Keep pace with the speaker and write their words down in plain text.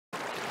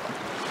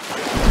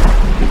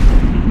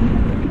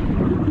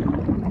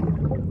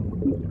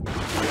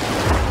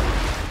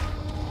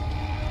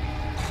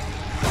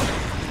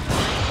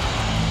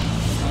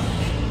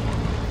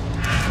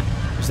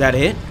that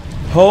it?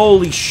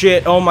 Holy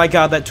shit. Oh my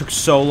god, that took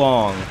so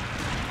long.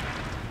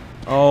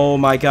 Oh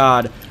my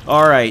god.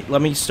 Alright,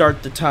 let me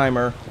start the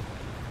timer.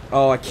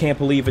 Oh, I can't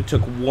believe it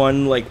took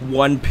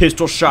one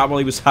pistol shot while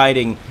he was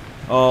hiding.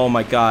 Oh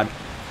my god.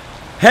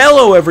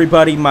 Hello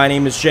everybody, my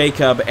name is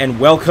Jacob, and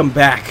welcome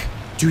back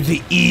to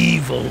the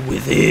evil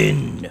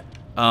within.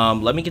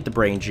 Let me get the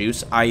brain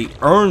juice. I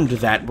earned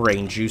that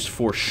brain juice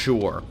for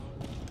sure.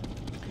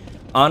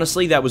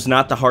 Honestly, that was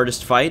not the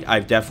hardest fight.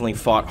 I've definitely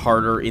fought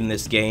harder in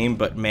this game,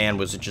 but man,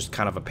 was it just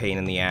kind of a pain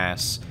in the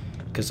ass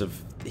because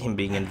of him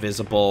being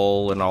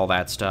invisible and all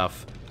that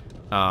stuff.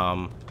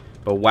 But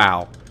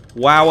wow.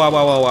 Wow.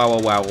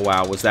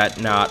 Was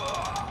that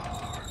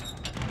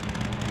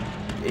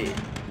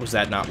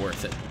not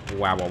worth it?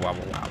 Wow.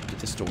 Did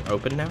this door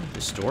open now?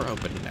 This door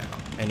opened now.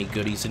 Any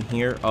goodies in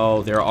here?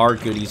 Oh, there are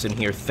goodies in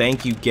here.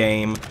 Thank you,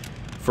 game,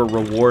 for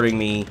rewarding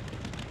me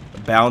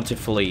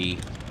bountifully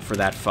for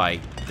that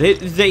fight.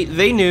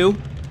 They knew.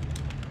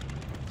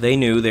 They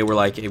knew. They were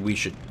like, hey, we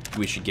should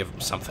give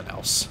them something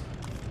else.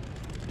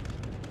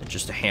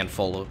 Just a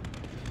handful of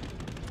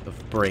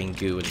brain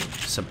goo and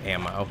some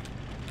ammo.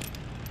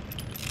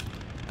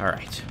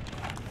 Alright.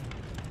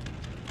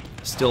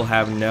 Still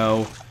have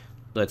no...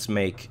 Let's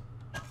make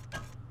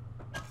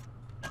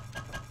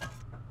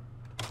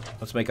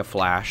a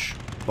flash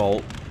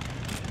bolt.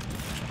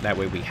 That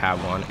way we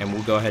have one. And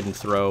we'll go ahead and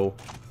throw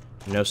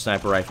no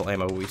sniper rifle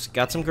ammo. We've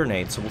got some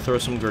grenades, so we'll throw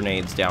some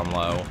grenades down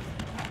low.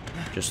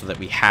 Just so that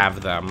we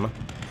have them.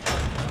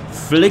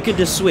 Flick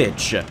the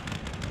switch.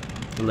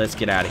 Let's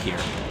get out of here.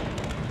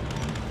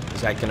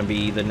 Is that going to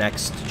be the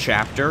next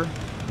chapter?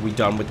 Are we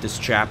done with this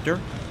chapter?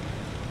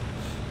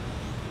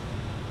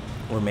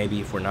 Or maybe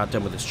if we're not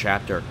done with this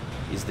chapter,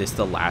 is this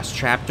the last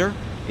chapter?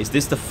 Is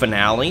this the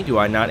finale?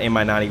 Am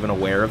I not even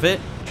aware of it?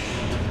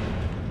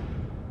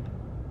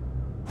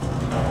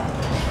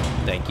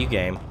 Thank you,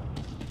 game.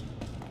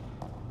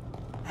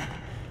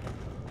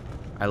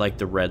 I like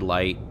the red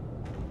light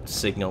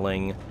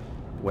signaling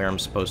where I'm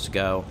supposed to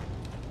go.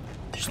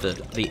 Just the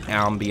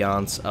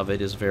ambiance of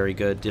it is very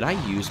good. Did I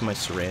use my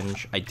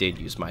syringe? I did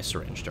use my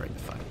syringe during the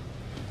fight.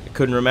 I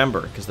couldn't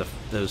remember because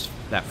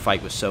that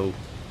fight was so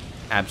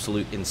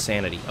absolute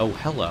insanity. Oh,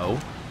 hello.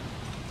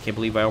 Can't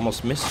believe I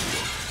almost missed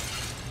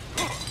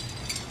you.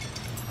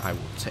 I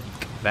will take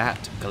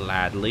that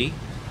gladly.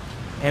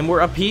 And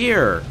we're up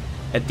here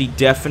at the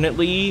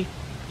definitely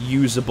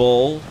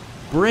usable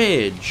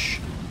bridge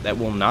that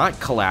will not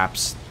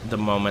collapse the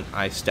moment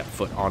I step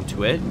foot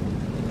onto it.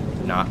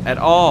 Not at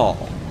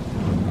all.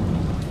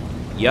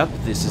 Yep,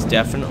 this is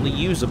definitely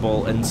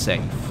usable and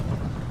safe.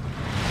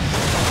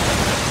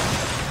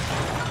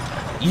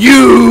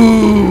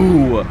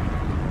 You!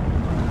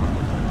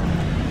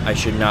 I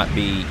should not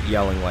be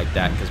yelling like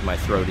that because my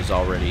throat is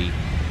already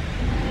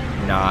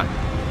not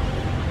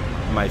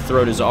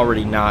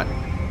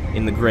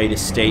in the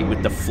greatest state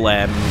with the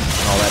phlegm and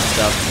all that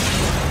stuff.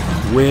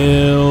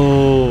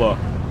 Will.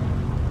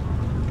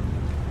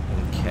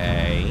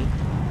 Okay.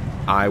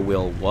 I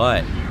will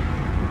what?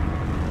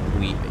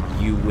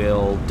 You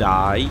will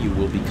die. You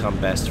will become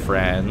best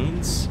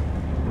friends.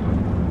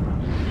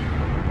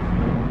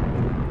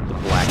 The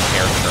black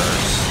hair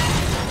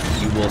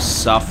curse. You will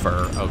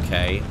suffer.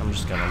 Okay, I'm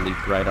just gonna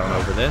leap right on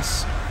over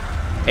this.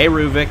 Hey,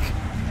 Ruvik.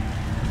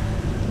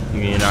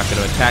 You're not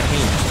gonna attack me.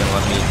 You're just gonna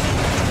let me.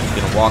 You're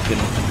gonna walk in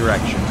a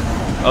direction.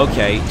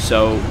 Okay,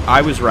 so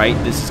I was right.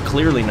 This is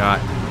clearly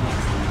not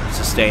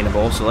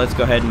sustainable. So let's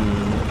go ahead and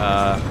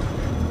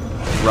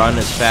run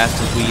as fast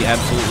as we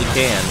absolutely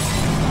can.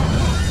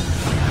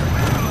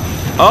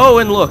 Oh,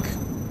 and look!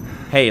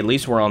 Hey, at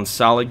least we're on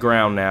solid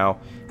ground now.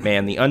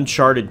 Man, the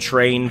Uncharted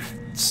train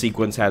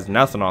sequence has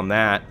nothing on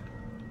that.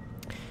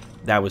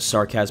 That was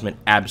sarcasm. It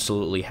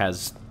absolutely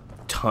has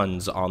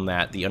tons on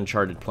that. The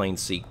Uncharted train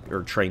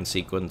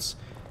sequence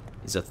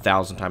is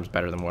 1,000 times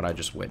better than what I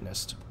just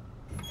witnessed.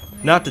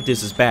 Not that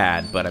this is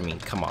bad, but I mean,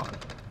 come on.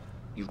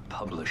 You've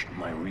published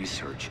my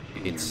research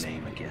in your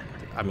name again.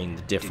 I mean,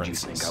 the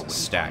difference is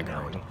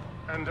staggering.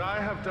 And I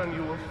have done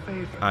you a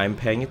favor. I'm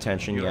paying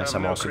attention. Yes,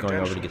 I'm also going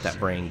over to get that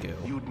brain goo,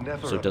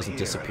 so it doesn't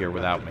disappear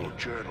without me.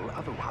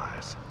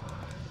 Otherwise.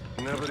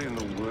 Nobody in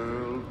the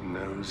world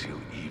knows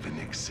you even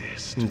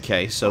exist.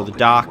 Okay, so the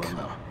doc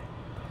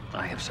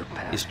I have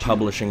surpassed is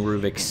publishing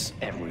Ruvik's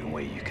every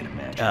way you can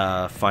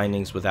imagine.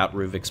 findings without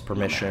Ruvik's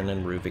permission,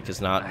 and Ruvik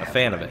is not a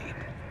fan of it.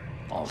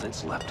 All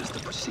that's left is the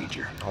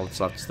procedure. All that's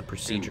left is the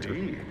procedure.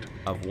 Indeed.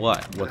 Of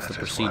what? What's the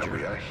That is why we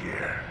procedure? are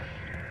here.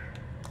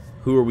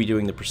 Who are we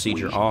doing the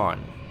procedure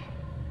on?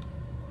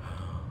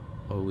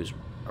 Oh,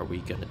 are we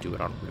gonna do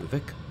it on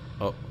Ruvik?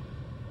 Oh.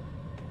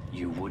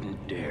 You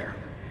wouldn't dare.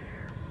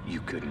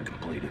 You couldn't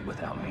complete it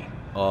without me.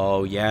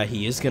 Oh, yeah,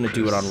 he is gonna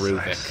do it on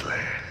Ruvik. Precisely.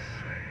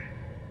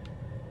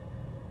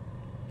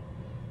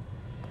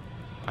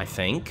 I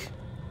think.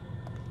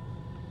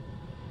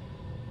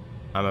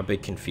 I'm a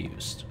bit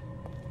confused.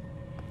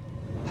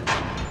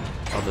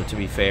 Although, to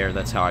be fair,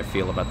 that's how I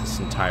feel about this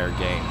entire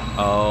game.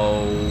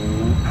 Oh.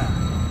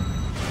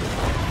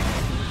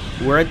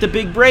 We're at the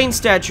big brain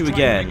statue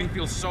again. Make me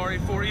feel sorry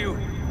for you.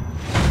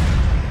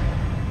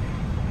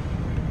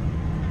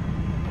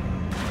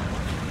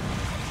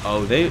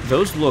 Oh,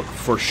 those look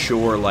for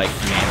sure like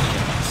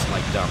mannequins,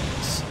 like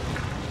dummies.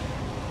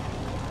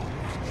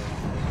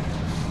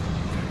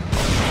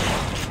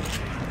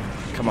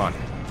 Come on.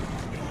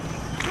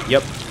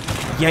 Yep.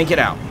 Yank it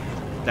out.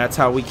 That's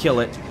how we kill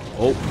it.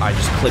 Oh, I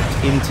just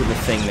clicked into the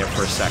thing there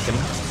for a second.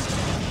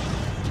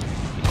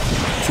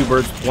 2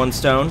 birds with 1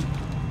 stone.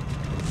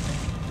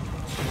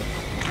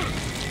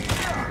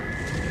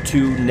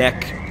 2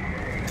 neck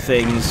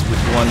things with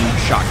 1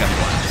 shotgun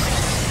blast.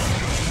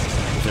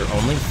 Is there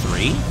only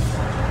 3?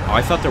 Oh,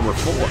 I thought there were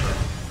 4.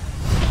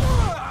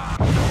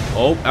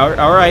 Oh,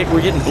 alright,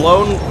 we're getting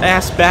blown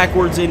ass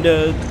backwards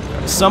into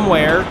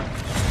somewhere.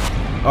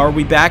 Are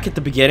we back at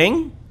the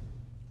beginning?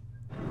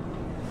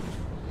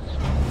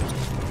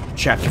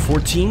 Chapter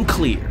 14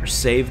 clear.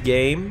 Save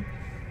game.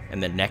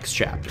 And then next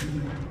chapter.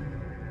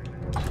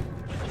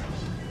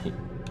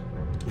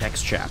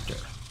 Next chapter.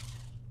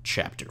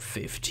 Chapter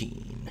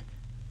 15.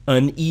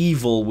 An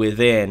Evil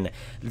Within.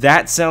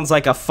 That sounds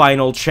like a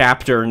final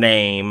chapter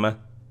name.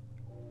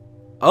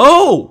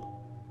 Oh!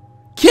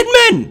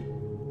 Kidman!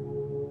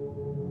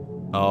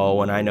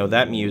 Oh, and I know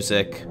that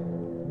music.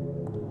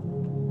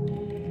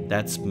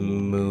 That's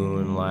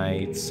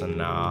Moonlight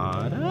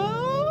Sonata?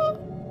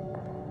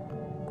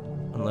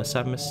 Unless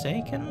I'm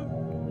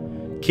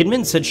mistaken?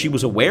 Kidman said she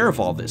was aware of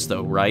all this,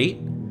 though,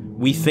 right?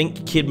 We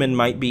think Kidman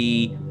might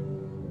be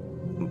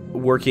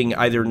working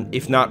either,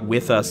 if not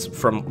with us,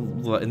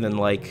 and then,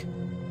 like,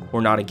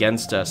 or not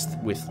against us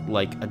with,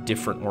 like, a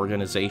different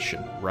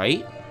organization,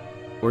 right?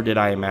 Or did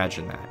I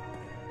imagine that?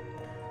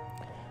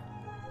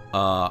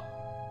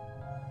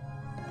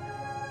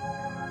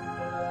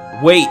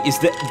 Wait,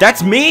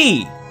 that's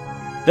me!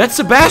 That's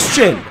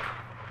Sebastian!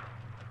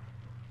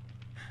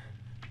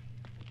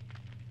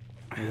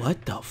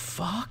 What the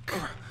fuck?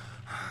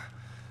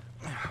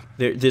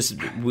 This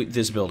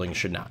building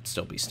should not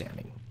still be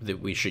standing.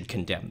 We should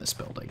condemn this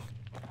building.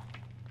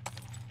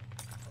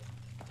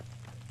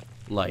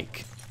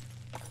 Like,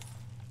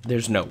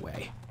 there's no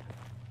way.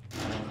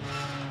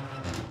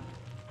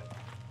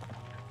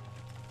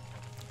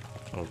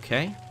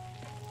 Okay.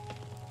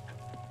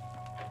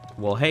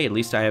 Well, hey, at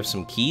least I have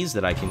some keys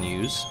that I can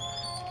use.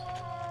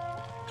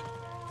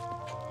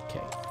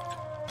 Okay.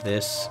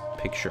 This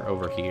picture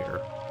over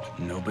here.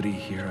 Nobody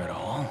here at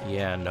all?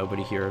 Yeah,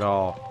 nobody here at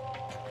all.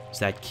 Is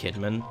that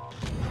Kidman?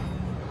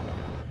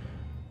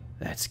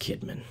 That's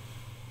Kidman.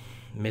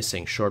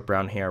 Missing. Short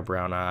brown hair,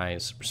 brown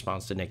eyes.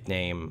 Response to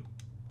nickname.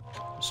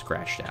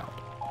 Scratched out.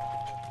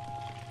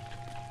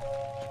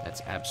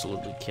 That's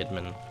absolutely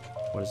Kidman.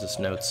 What does this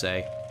note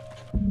say?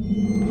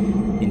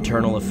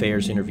 Internal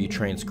Affairs interview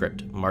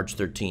transcript, March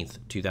 13th,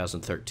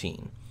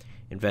 2013.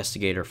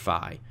 Investigator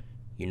Phi,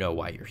 you know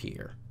why you're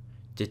here.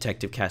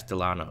 Detective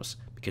Castellanos,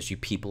 because you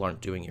people aren't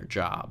doing your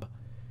job.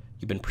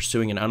 You've been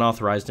pursuing an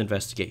unauthorized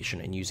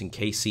investigation and using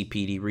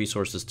KCPD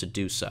resources to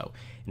do so.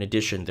 In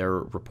addition, there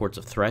are reports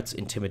of threats,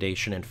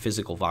 intimidation, and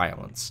physical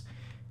violence.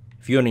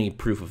 If you had any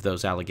proof of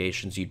those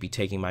allegations, you'd be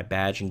taking my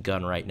badge and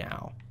gun right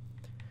now.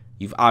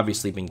 You've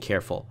obviously been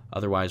careful,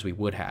 otherwise we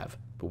would have,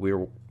 but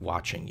we're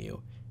watching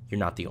you. You're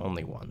not the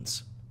only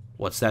ones.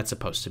 What's that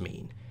supposed to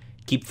mean?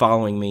 Keep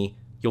following me,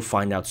 you'll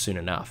find out soon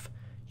enough.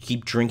 You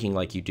keep drinking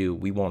like you do,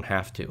 we won't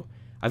have to.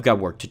 I've got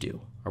work to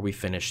do. Are we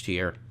finished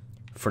here?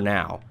 For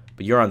now.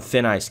 But you're on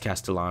thin ice,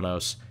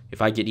 Castellanos.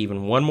 If I get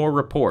even one more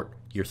report,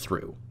 you're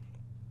through.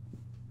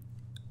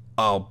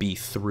 I'll be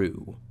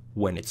through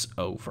when it's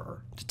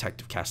over.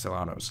 Detective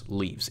Castellanos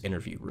leaves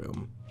interview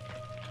room.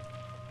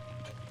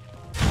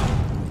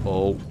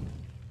 Oh.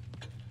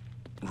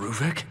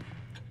 Ruvik?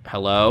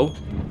 Hello?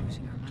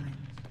 Losing our minds.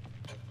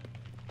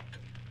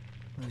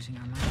 Losing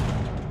our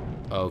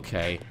minds.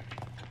 Okay.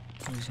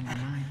 Losing our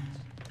minds.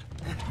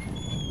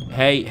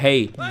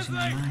 Hey. Losing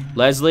our minds.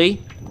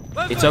 Leslie?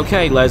 It's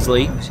okay,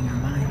 Leslie. Losing our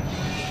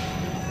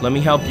minds. Let me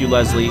help you,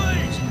 Leslie. Losing our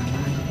minds.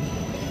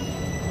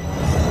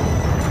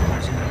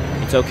 Losing our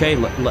minds. It's okay,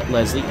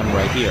 Leslie. I'm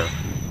right here.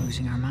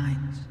 Losing our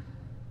minds.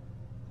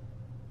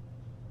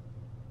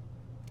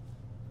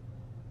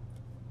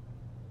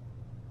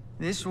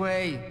 This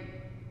way.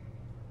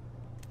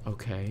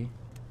 Okay.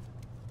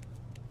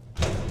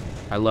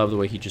 I love the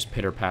way he just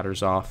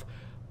pitter-patters off.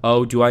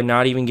 Oh, do I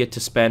not even get to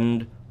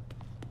spend...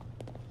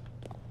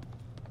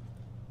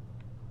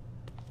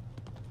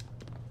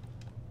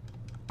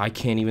 I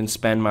can't even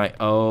spend my...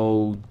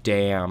 Oh,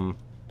 damn.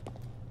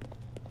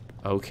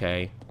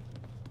 Okay.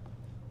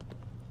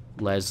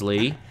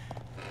 Leslie,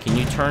 can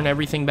you turn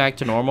everything back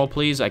to normal,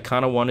 please? I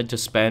kind of wanted to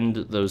spend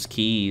those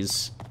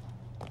keys.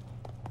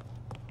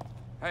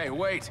 Hey,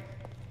 wait!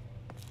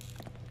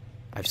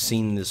 I've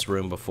seen this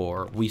room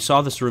before. We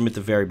saw this room at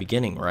the very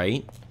beginning,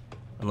 right?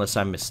 Unless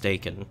I'm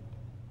mistaken.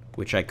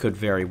 Which I could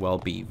very well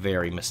be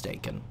very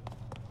mistaken.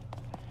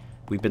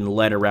 We've been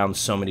led around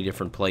so many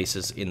different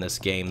places in this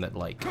game that,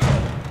 like,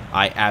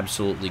 I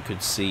absolutely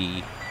could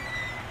see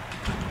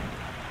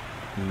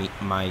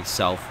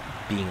myself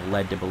being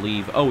led to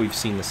believe, oh, we've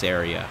seen this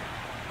area,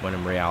 when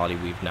in reality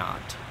we've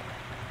not.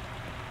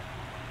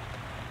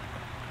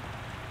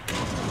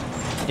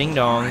 Ding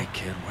dong. Alright,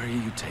 kid, where are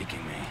you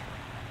taking me?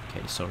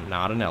 Okay, so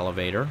not an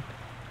elevator.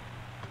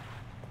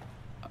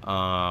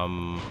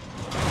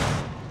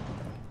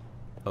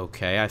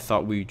 Okay, I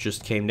thought we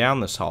just came down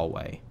this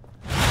hallway.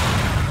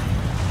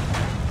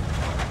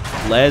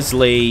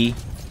 Leslie!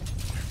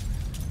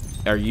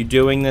 Are you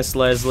doing this,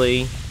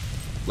 Leslie?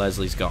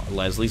 Leslie's gone.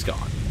 Leslie's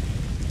gone.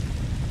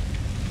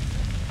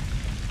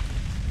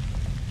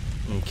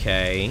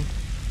 Okay.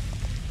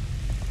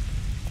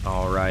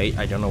 Alright,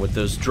 I don't know what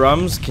those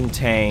drums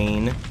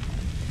contain.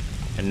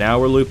 And now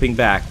we're looping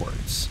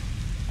backwards.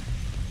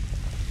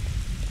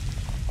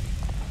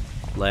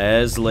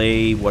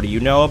 Leslie, what do you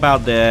know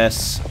about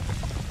this?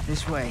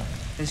 This way.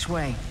 This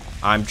way.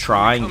 I'm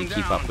trying to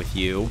keep up with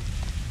you.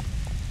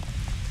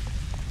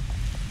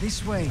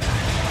 This way.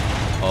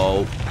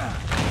 Oh.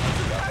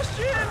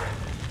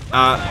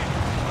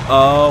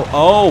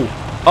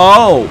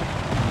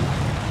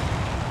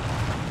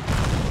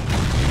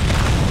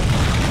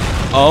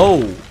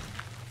 Oh!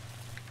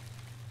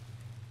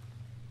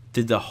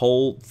 Did the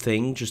whole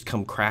thing just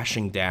come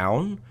crashing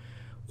down?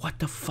 What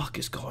the fuck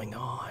is going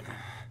on?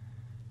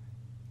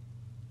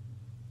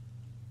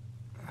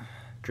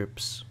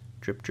 Drips.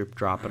 Drip, drip,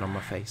 dropping on my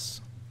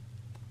face.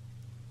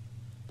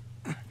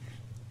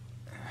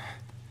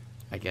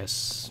 I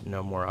guess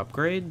no more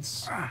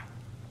upgrades?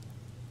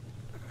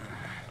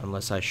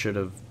 Unless I should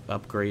have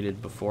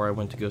upgraded before I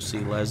went to go see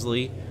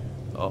Leslie.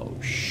 Oh,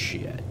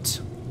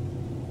 shit.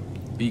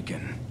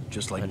 Beacon,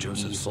 just like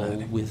Joseph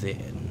said.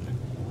 Within.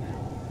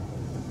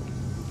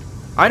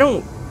 I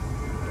don't...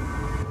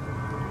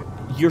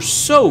 You're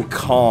so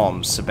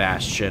calm,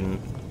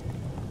 Sebastian.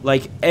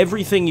 Like,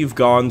 everything you've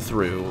gone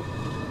through,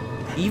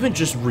 even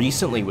just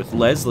recently with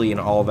Leslie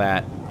and all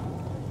that,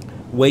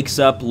 wakes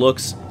up,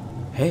 looks,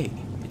 hey,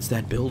 it's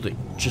that building,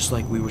 just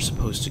like we were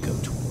supposed to go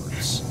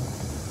towards.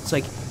 It's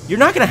like, you're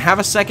not going to have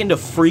a second to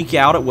freak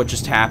out at what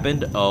just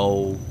happened?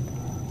 Oh.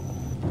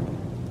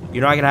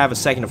 You're not going to have a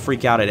second to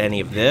freak out at any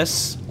of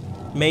this?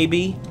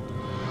 Maybe?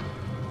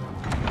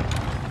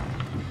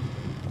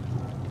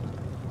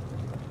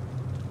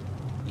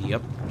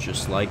 Yep,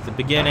 just like the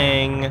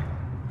beginning.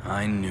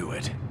 I knew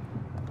it.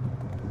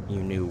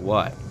 You knew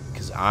what?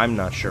 Because I'm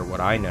not sure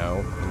what I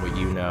know and what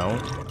you know.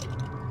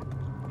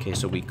 Okay,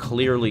 so we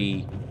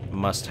clearly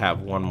must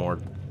have one more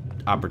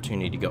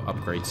opportunity to go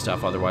upgrade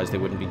stuff, otherwise they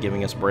wouldn't be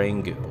giving us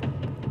brain goo.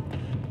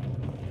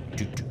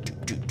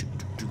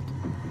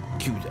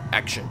 Cue the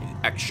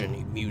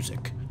action-y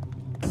music.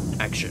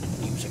 Action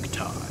music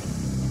time.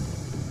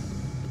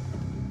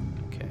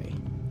 Okay.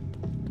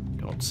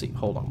 Don't see.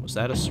 Hold on, was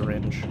that a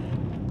syringe?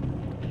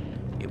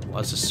 It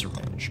was a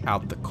syringe.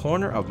 Out the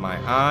corner of my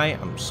eye.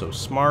 I'm so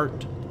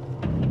smart.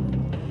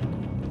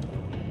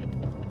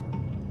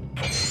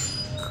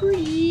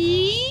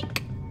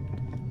 Creak.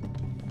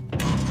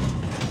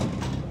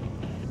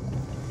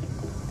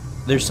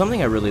 There's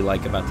something I really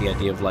like about the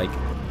idea of, like,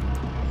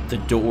 the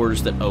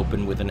doors that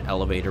open with an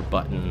elevator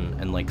button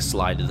and, like,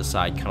 slide to the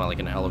side, kind of like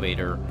an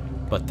elevator,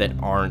 but that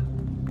aren't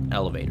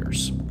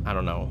elevators. I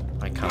don't know.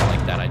 I kind of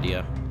like that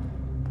idea.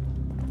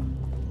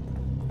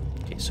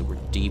 Okay, so we're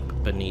deep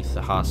beneath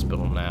the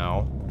hospital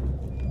now.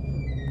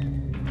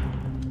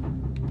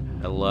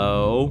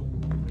 Hello?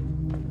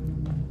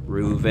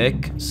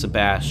 Ruvik,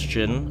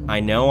 Sebastian. I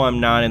know I'm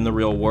not in the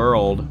real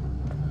world.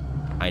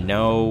 I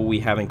know we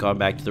haven't gone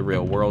back to the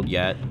real world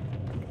yet.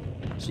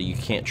 So you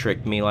can't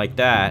trick me like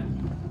that.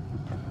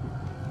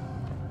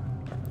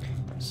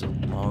 It's a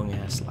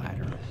long-ass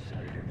ladder.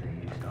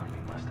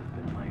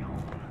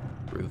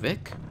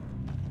 Ruvik?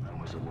 I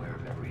was aware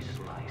of every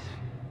slice,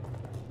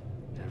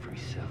 every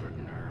severed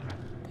nerve.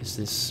 Is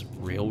this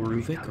real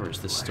Ruvik, or is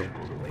this still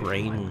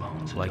brain,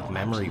 like,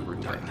 memory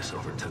Ruvik? Darkness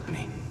overtook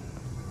me.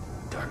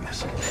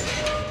 Darkness.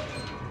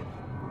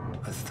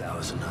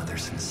 1,000 other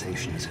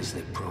sensations as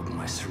they probed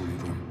my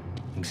cerebrum,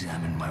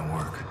 examined my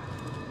work.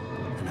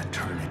 An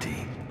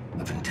eternity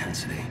of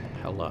intensity.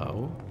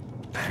 Hello?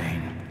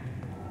 Pain.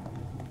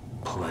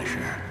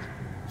 Pleasure.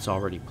 It's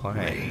already playing.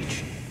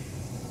 Rage.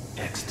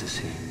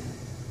 Ecstasy.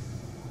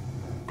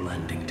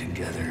 Blending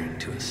together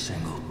into a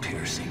single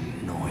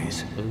piercing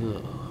noise.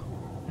 Ugh.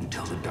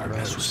 Until the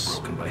darkness Gross. was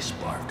broken by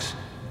sparks.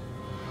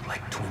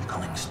 Like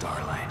twinkling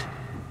starlight.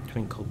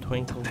 Twinkle,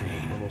 twinkle,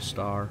 little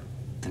star.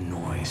 The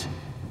noise.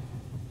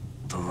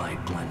 The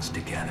light blends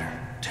together,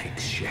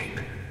 takes shape.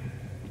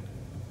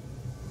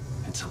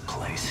 It's a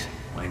place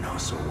I know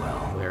so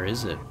well. Where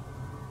is it?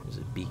 Is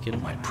it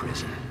Beacon? My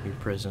prison. Your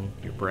prison,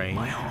 your brain,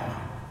 My home.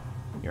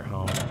 your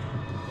home.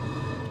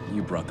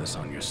 You brought this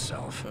on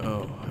yourself.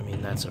 Oh, I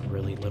mean, that's a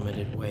really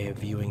limited way of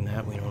viewing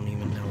that. We don't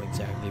even know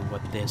exactly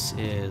what this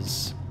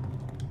is.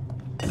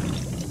 I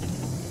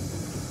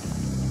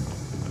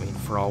mean,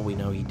 for all we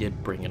know, he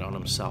did bring it on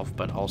himself,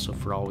 but also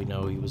for all we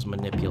know, he was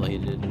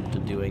manipulated into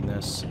doing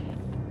this.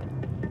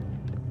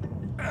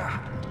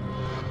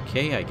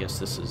 Okay, I guess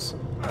this is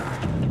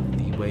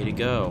the way to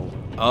go.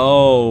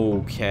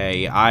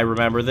 Okay, I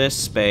remember this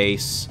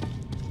space.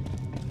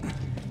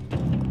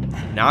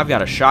 Now I've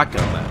got a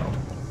shotgun, though.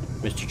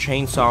 Mr.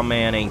 Chainsaw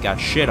Man ain't got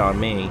shit on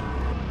me.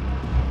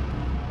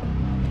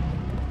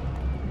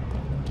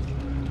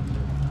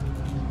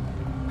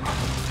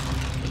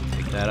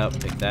 that up,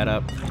 pick that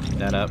up, pick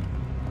that up.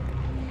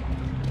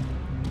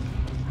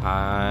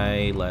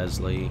 Hi,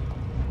 Leslie.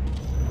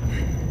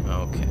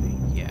 Okay,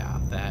 yeah,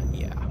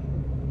 yeah.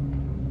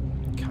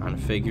 Kind of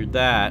figured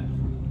that.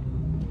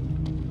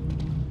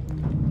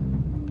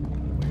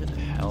 Where the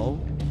hell?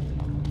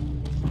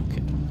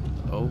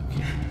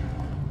 Okay.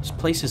 This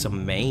place is a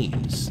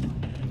maze.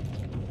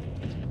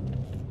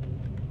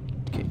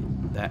 Okay,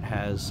 that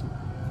has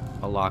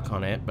a lock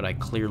on it, but I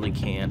clearly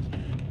can't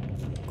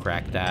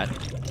crack that.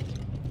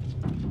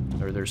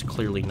 Or there's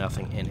clearly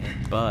nothing in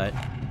it, but...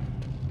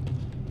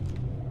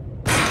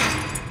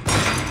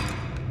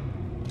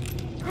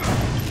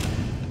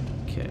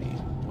 Okay,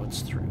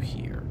 what's through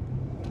here?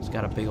 It's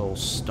got a big old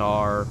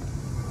star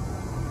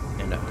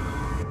and a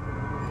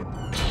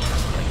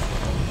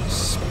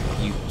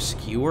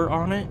skewer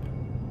on it.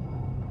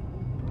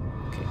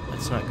 Okay,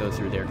 let's not go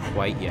through there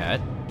quite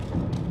yet.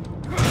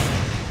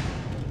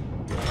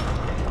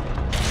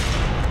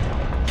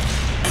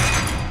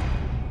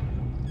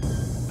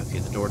 Okay,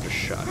 the door just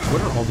shut.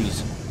 What are all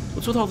these?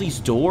 What's with all these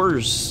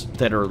doors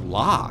that are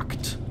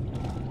locked?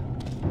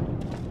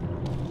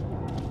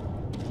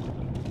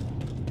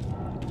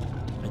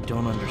 I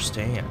don't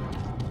understand.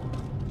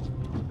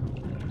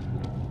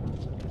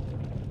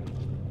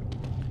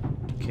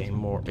 Okay,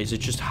 more. Is it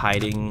just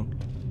hiding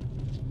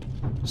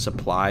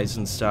supplies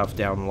and stuff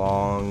down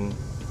long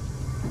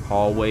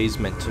hallways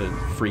meant to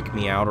freak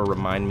me out or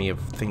remind me of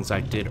things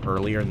I did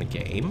earlier in the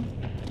game?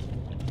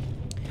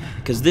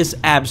 Because this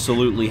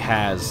absolutely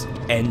has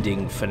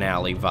ending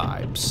finale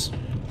vibes.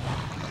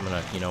 I'm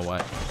gonna, you know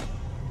what?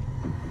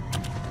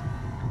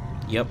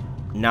 Yep,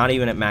 not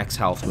even at max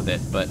health with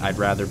it, but I'd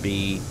rather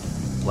be,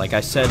 like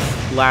I said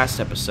last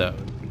episode,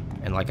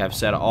 and like I've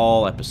said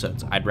all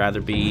episodes, I'd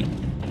rather be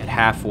at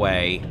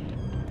halfway,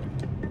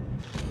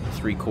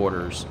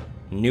 3/4.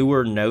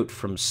 Newer note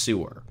from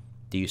sewer.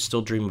 Do you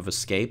still dream of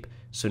escape,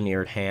 so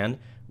near at hand?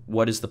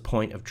 What is the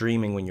point of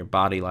dreaming when your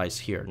body lies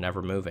here,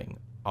 never moving?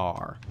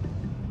 R.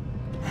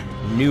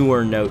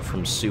 Newer note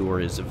from sewer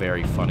is a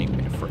very funny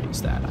way to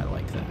phrase that. I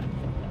like that.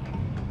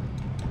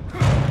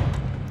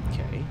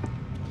 Okay.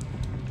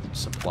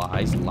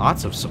 Supplies.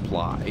 Lots of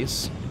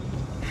supplies.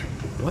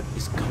 What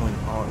is going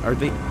on? Are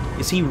they...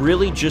 Is he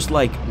really just,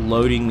 like,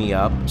 loading me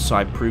up so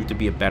I prove to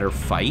be a better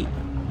fight?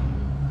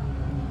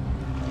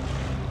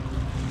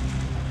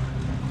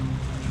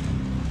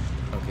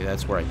 Okay,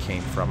 that's where I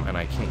came from, and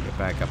I can't get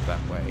back up that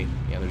way.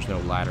 Yeah, there's no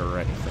ladder or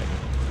anything.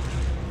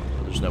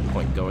 There's no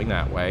point going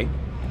that way.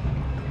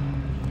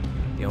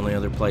 The only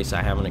other place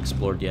I haven't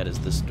explored yet is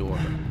this door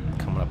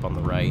coming up on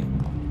the right.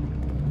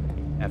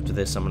 After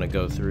this, I'm going to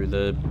go through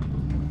the...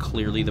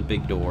 Clearly the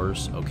big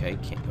doors. Okay,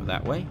 can't go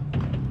that way.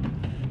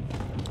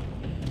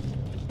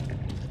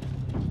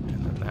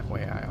 And then that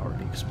way I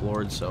already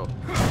explored, so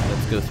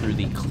let's go through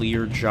the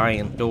clear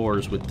giant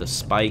doors with the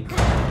spike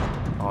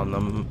on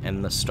them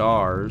and the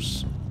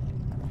stars.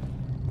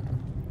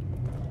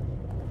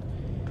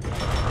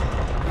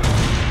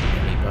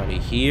 Anybody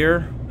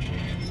here?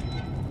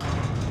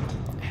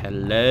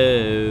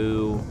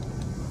 Hello?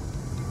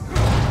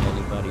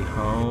 Anybody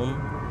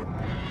home?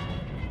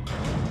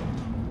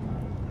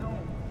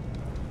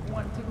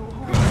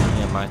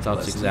 Yeah, my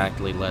thoughts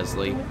exactly,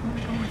 Leslie.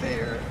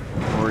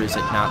 Or is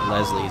it not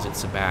Leslie? Is it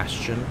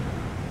Sebastian?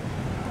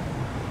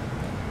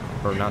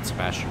 Or not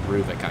Sebastian,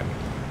 Ruvik, I mean.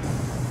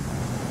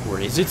 Or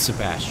is it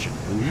Sebastian?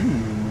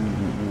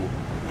 Ooh.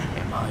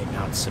 Am I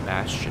not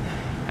Sebastian?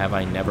 Have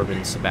I never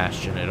been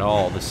Sebastian at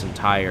all this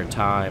entire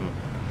time?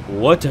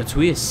 What a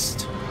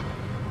twist!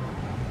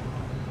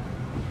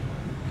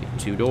 Okay,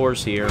 2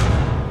 doors here.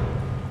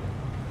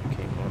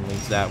 Okay, one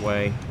leads that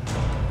way.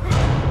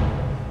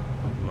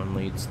 One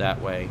leads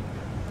that way.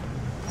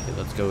 Okay,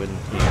 let's go in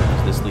here,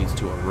 because this leads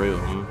to a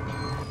room.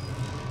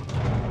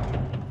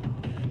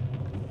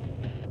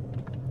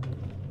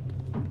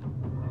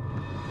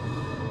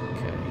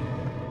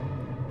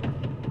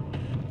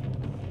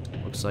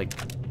 Looks like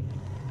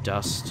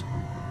dust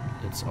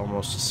that's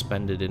almost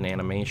suspended in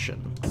animation.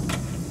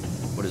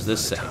 What does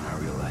this say? By the time I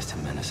realized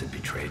Jimenez had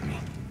betrayed me,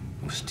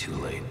 it was too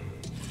late.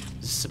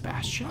 Is this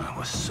Sebastian? I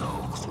was so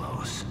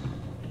close.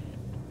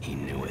 He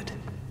knew it.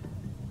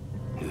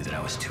 Knew that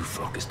I was too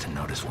focused to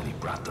notice when he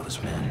brought those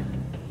men.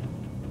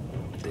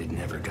 They'd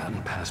never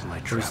gotten past my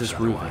traps. Or is this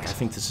Ruvik? I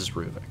think this is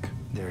Ruvik.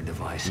 Their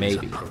device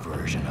Maybe. is a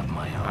perversion of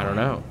my own. I don't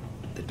know.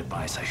 The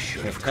device I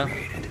should Can't have tell.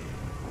 created.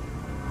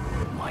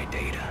 My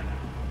data,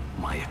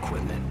 my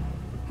equipment,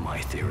 my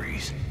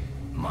theories,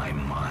 my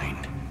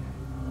mind.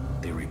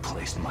 They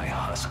replaced my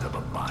husk of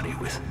a body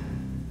with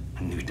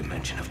a new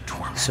dimension of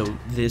torment. So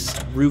this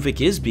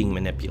Ruvik is being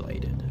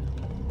manipulated.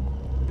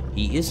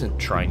 He isn't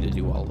trying to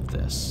do all of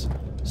this.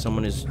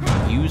 Someone is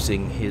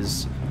using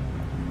his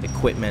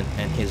equipment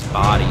and his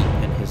body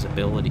and his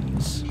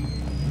abilities.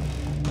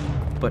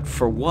 But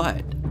for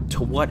what?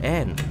 To what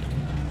end?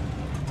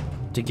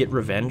 To get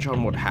revenge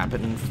on what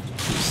happened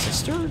to his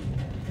sister?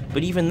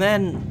 But even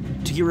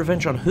then, to get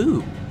revenge on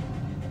who?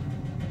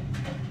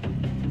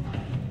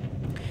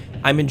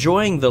 I'm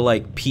enjoying the,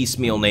 like,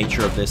 piecemeal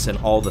nature of this and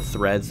all the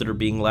threads that are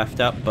being left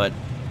up, but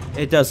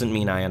It doesn't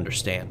mean I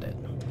understand it.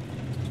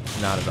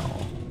 Not at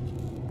all.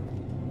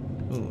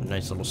 Ooh,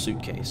 nice little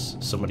suitcase.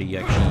 Somebody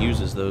actually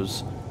uses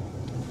those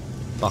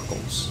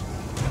buckles.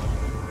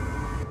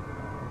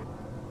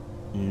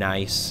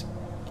 Nice.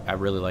 I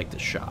really like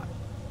this shot.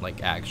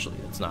 Like, actually,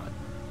 it's not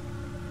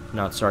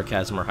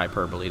sarcasm or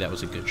hyperbole. That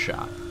was a good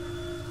shot.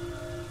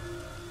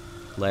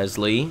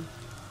 Leslie.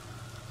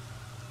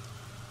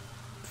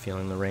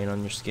 Feeling the rain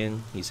on your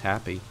skin? He's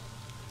happy.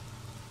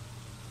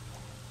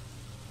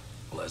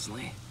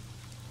 Leslie?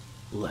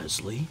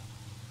 Leslie?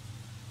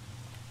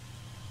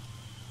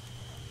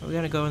 We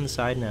gotta go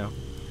inside now.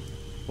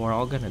 We're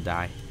all gonna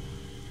die.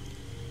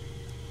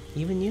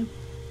 Even you.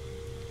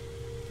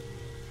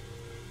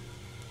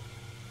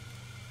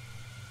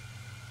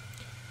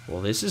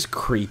 Well, this is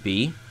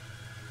creepy.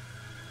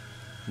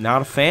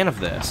 Not a fan of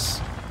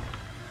this.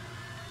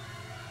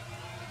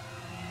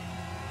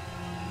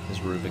 Is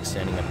Ruvik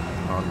standing up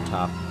on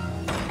top?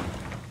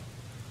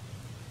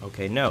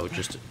 Okay, no,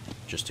 just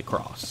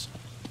across.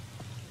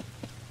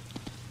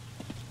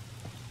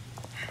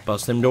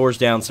 Bust them doors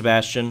down,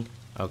 Sebastian.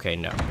 Okay,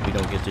 no, we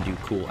don't get to do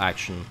cool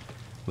action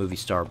movie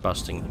star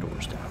busting the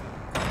doors down.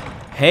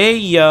 Hey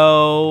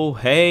yo,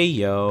 hey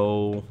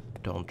yo.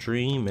 Don't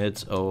dream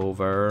it's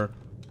over.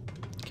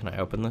 Can I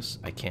open this?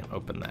 I can't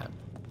open that.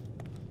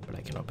 But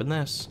I can open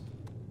this.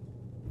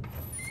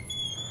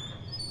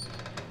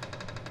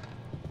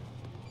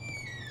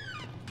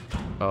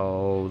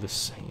 Oh, the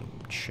same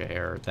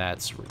chair.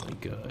 That's really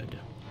good.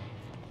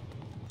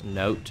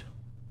 Note.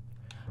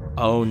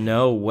 Oh,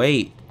 no,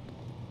 wait.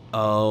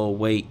 Oh,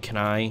 wait, can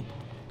I?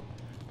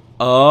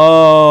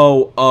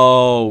 Oh,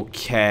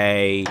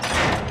 okay.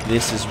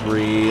 This is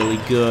really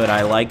good.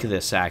 I like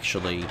this,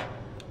 actually.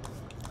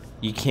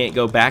 You can't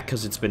go back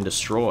because it's been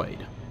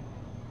destroyed.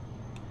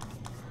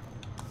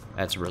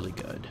 That's really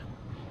good.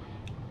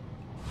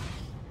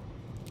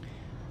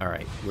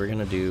 Alright, we're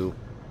gonna do...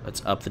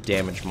 Let's up the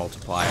damage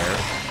multiplier.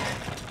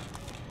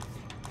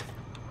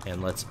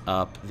 And let's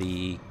up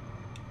the...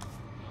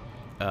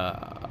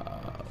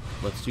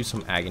 let's do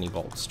some Agony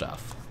Bolt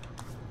stuff.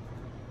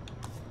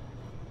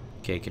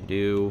 Okay, can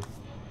do...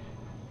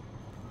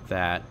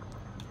 that.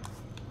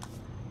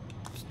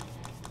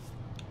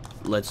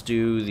 Let's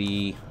do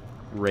the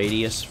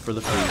radius for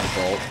the Freeze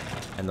Bolt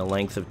and the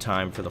length of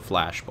time for the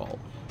Flash Bolt.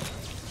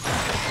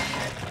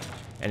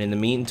 And in the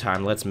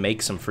meantime, let's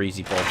make some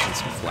Freezy Bolts and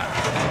some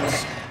Flash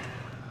Bolts.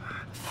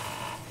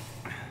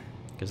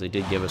 Because they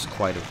did give us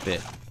quite a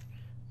bit.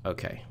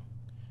 Okay.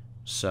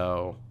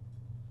 So,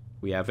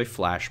 we have a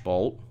Flash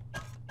Bolt.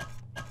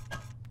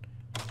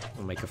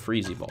 We'll make a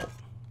Freezy Bolt.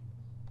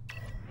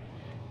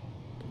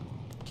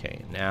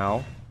 Okay,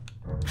 now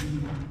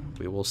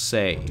we will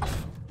save.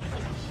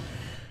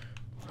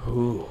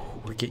 Ooh,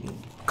 we're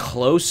getting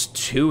close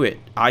to it.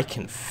 I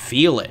can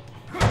feel it.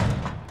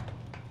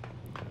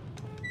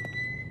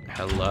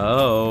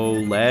 Hello,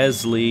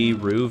 Leslie,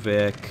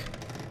 Ruvik.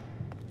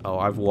 Oh,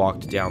 I've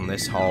walked down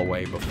this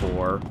hallway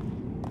before.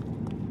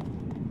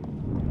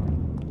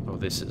 Oh,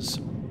 this is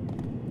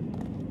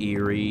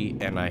eerie,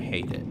 and I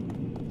hate it.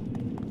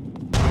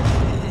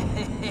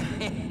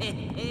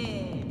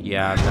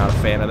 Yeah, I'm not a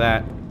fan of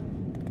that.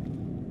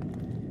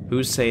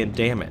 Who's saying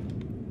damn it?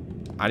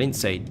 I didn't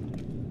say...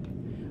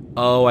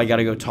 Oh, I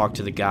gotta go talk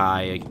to the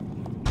guy.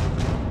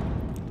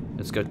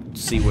 Let's go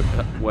see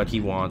what he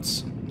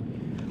wants.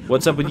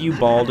 What's up with you,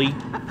 Baldy?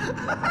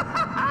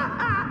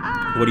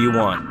 What do you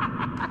want?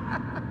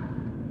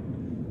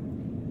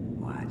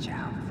 Watch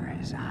out for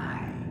his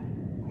eye.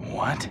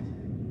 What?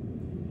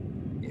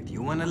 If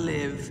you want to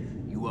live,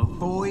 you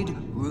avoid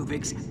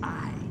Ruvik's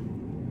eye.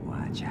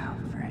 Watch out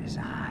for his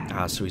eye.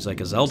 Ah, so he's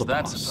like a Zelda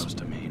What's that boss. supposed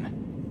to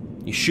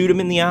mean? You shoot him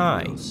in the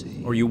eye,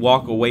 or you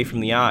walk away from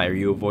the eye, or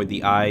you avoid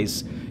the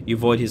eyes. You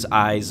avoid his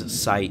eye's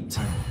sight.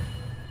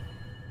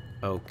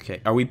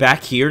 Okay, are we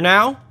back here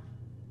now?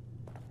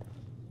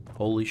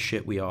 Holy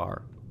shit, we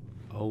are.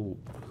 Oh,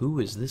 who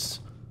is this?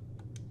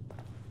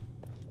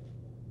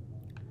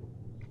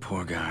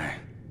 Poor guy.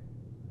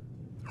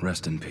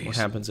 Rest in peace. What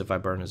happens if I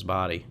burn his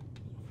body?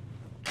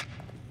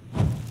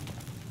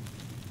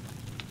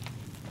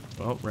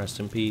 Well, rest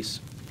in peace.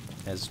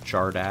 As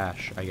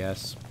Chardash, I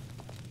guess.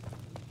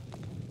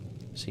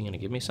 Is he gonna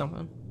give me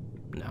something?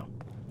 No.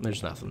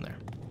 There's nothing there.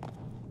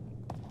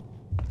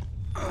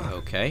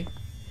 Okay.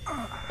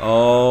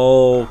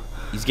 Oh,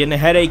 he's getting a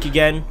headache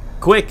again.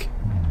 Quick!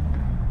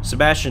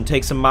 Sebastian,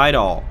 take some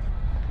Midol.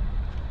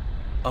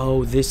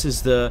 Oh, this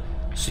is the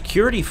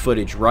security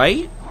footage,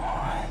 right?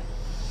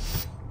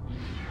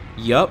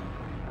 Yup.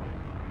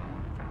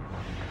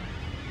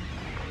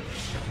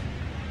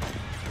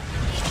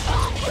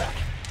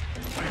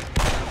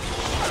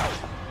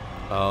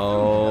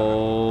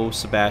 Oh,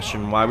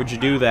 Sebastian, why would you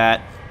do that?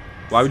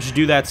 Why would you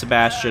do that,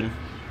 Sebastian?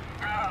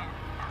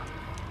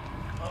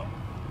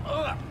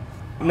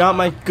 Not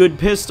my good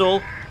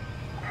pistol.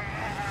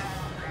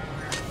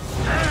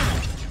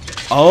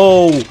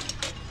 Oh.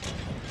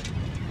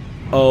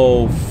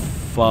 Oh,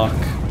 fuck.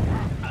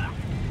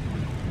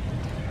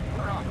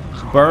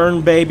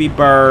 Burn, baby,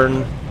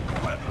 burn.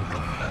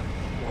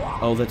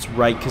 Oh, that's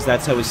right, because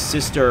that's how his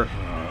sister...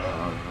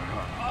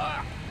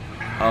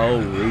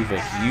 Oh,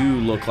 Ruvik, you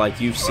look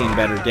like you've seen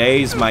better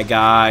days, my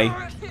guy.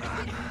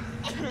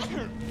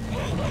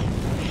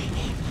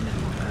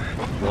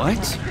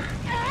 What?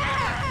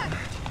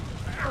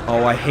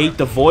 Oh, I hate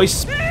the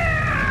voice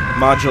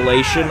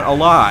modulation a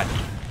lot.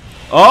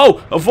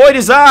 Oh, avoid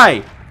his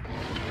eye!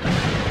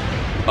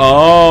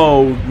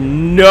 Oh,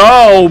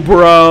 no,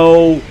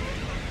 bro!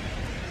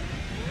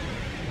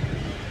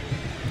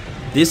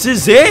 This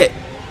is it!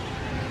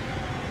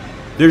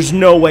 There's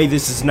no way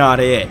this is not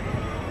it.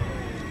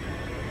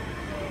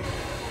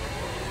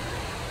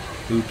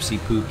 Oopsie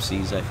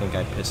poopsies, I think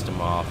I pissed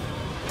him off.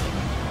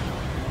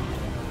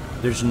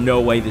 There's no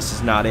way this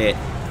is not it.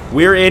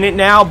 We're in it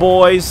now,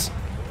 boys!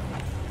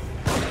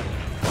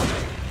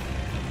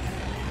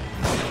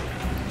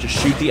 Just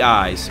shoot the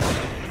eyes.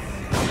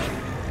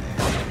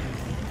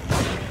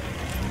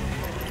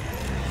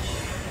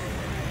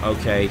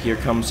 Okay, here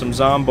comes some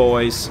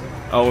zomboys.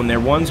 Oh, and they're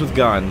ones with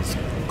guns.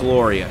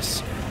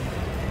 Glorious.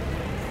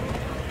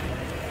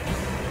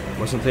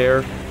 Wasn't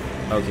there?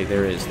 Okay,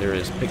 there is. There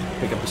is. Pick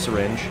up the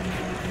syringe.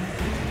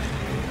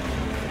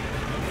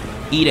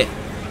 Eat it.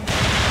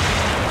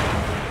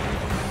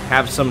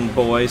 Have some,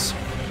 boys.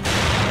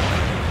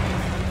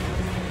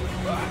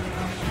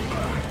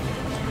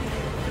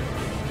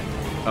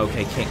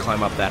 Okay, can't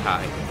climb up that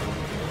high.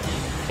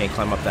 Can't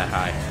climb up that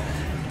high.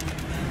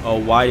 Oh,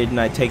 why didn't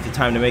I take the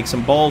time to make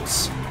some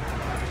bolts?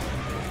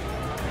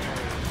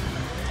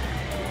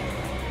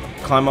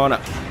 Climb on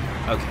up.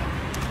 Okay.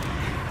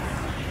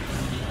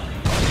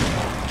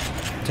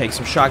 Take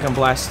some shotgun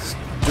blasts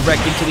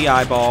directly to the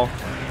eyeball.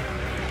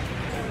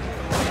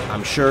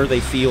 I'm sure they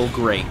feel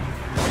great.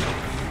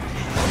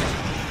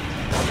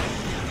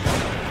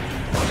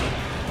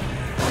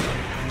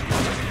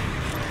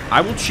 I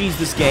will cheese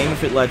this game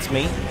if it lets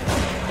me.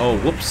 Oh,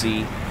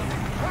 whoopsie.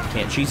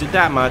 Can't cheese it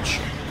that much.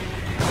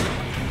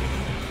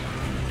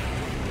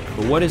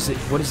 But what is it?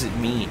 What does it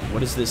mean?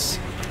 What is this?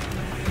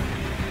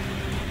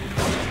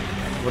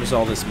 What does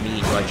all this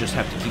mean? Do I just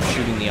have to keep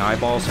shooting the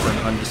eyeballs for an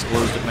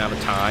undisclosed amount of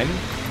time?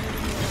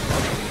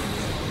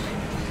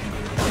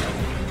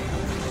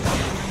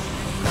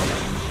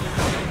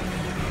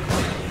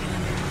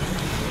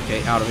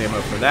 Okay, out of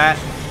ammo for that.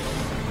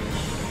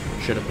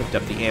 Should have picked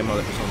up the ammo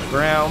that was on the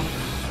ground,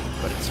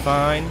 but it's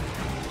fine.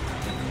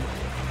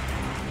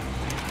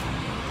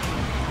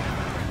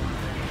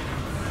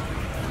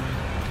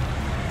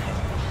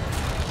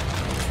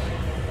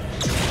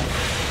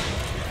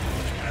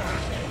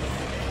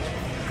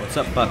 What's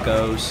up,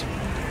 buckos?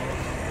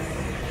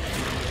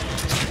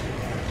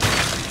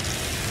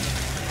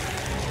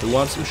 Who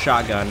wants some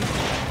shotgun?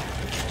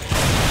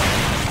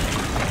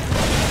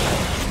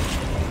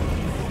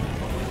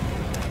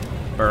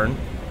 Burn.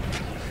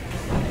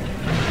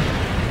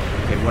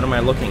 Okay, what am I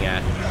looking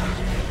at?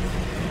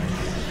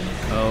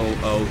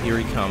 Oh, here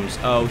he comes.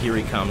 Oh, here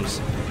he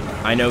comes.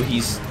 I know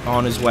he's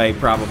on his way,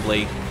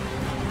 probably.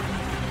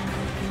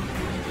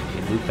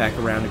 Okay, loop back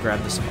around to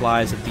grab the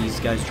supplies that these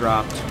guys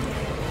dropped.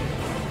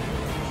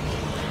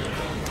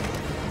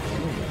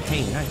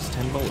 Hey, nice,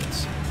 10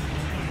 bullets.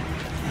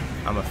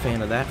 I'm a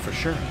fan of that for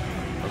sure.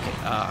 Okay,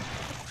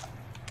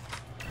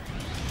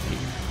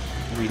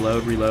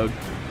 reload.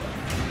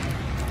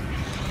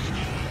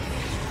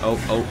 Oh,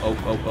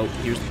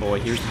 here's the boy,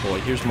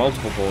 here's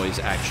multiple boys,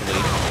 actually.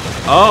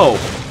 Oh!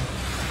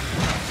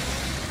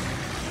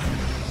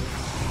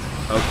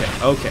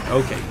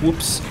 Okay,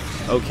 whoops.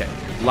 Okay,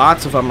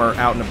 lots of them are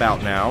out and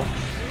about now.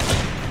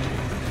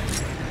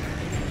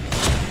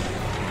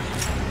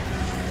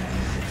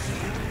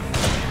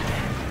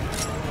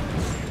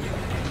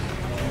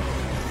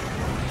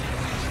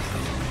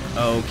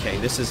 Okay,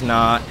 this is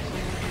not...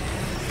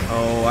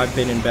 Oh, I've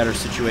been in better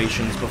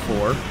situations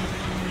before.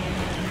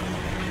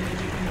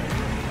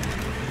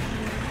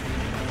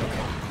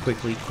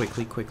 Okay,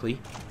 quickly.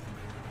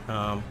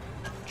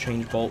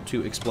 Change bolt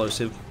to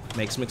explosive.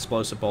 Make some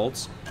explosive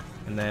bolts.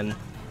 And then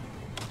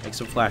make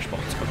some flash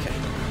bolts. Okay.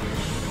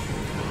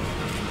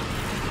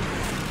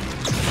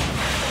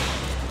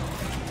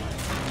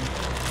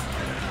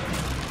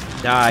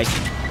 Die.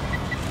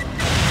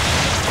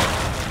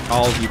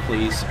 All of you,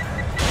 please.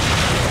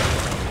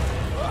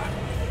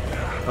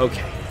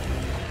 Okay.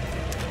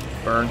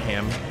 Burn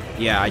him.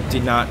 Yeah, I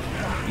did not...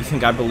 You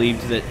think I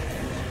believed that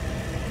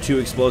 2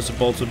 explosive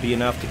bolts would be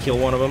enough to kill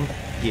one of them?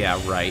 Yeah,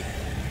 right.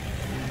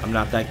 I'm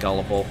not that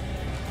gullible.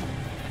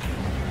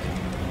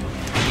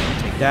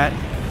 Take that.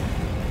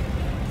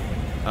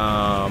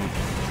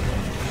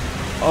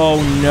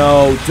 Oh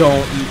no,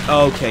 don't...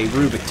 Okay,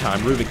 Rubik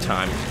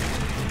time.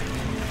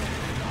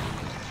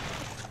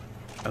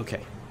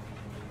 Okay.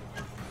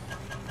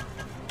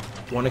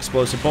 1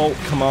 explosive bolt,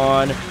 come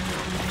on.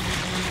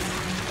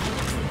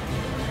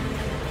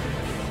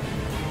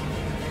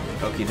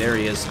 Okay, there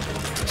he is.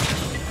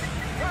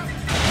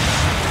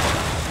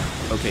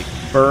 Okay,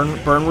 burn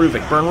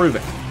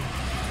Ruvik.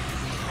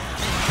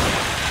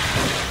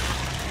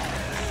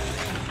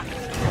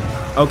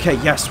 Okay,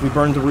 yes, we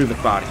burned the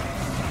Ruvik body.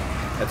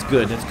 That's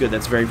good,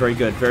 that's very, very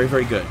good.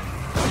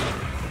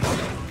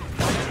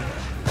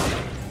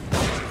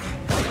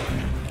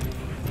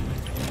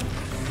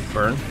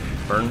 Burn.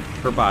 Burn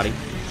her body.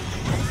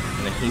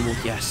 And then he will...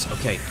 Yes,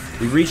 okay.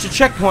 We've reached a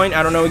checkpoint.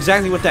 I don't know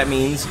exactly what that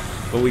means,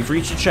 but we've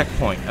reached a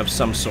checkpoint of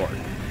some sort.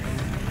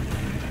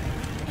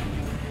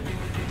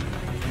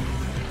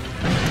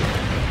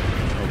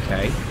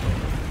 Okay.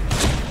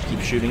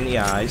 Keep shooting the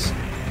eyes.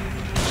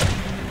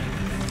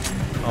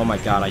 Oh my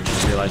god, I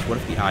just realized, what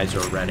if the eyes are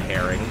a red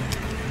herring?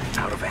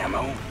 Out of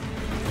ammo?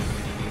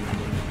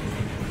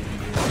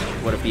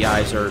 What if the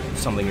eyes are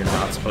something you're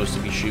not supposed to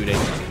be shooting?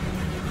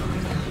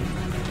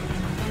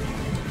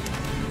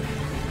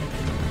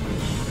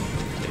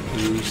 Okay,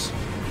 booze.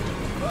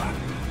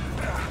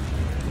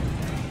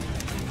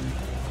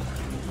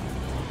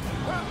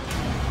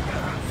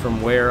 From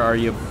where are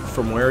you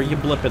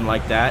blipping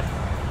like that?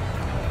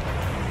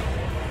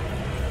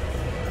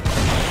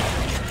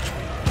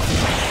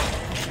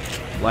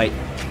 Light.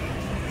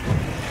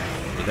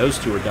 Okay, those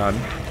two are done.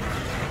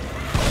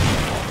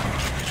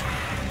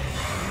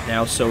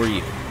 Now so are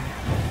you.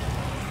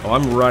 Oh,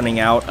 I'm running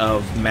out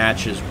of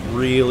matches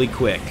really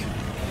quick.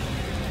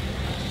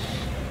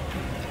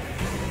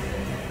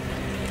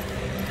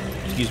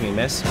 Excuse me,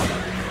 miss.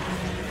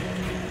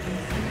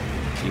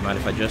 Do you mind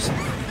if I just...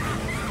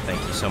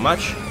 Thank you so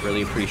much.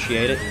 Really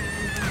appreciate it.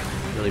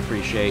 Really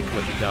appreciate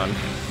what you've done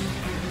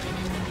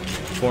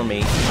for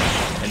me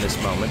in this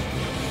moment.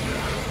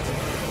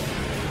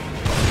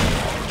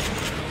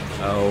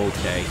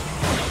 Okay.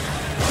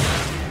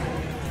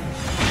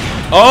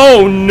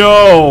 Oh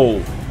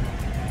no!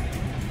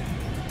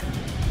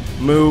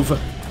 Move.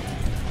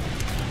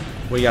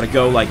 We gotta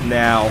go like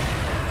now.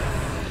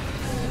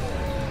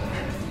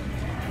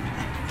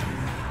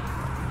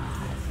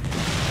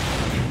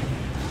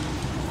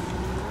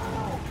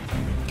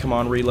 Come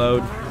on,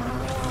 reload.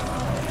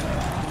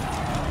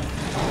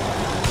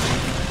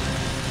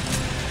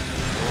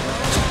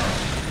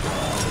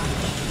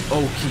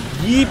 Okay,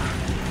 yeep.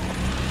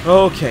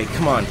 Okay,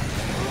 come on.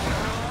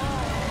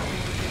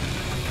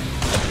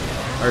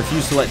 I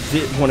refuse to let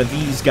one of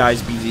these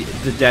guys be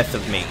the death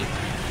of me.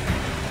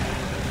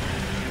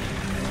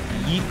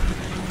 Yeep.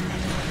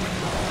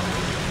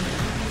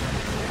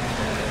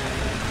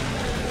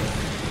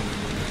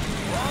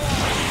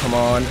 Come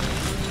on.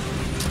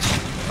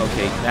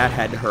 Okay, that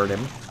had to hurt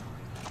him.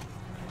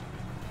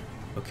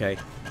 Okay.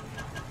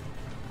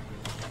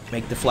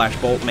 Make the flash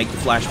bolt, make the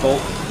flash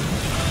bolt.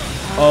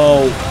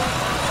 Oh.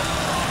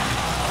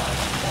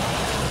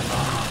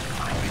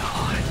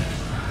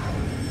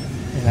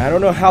 And I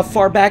don't know how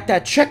far back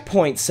that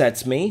checkpoint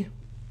sets me.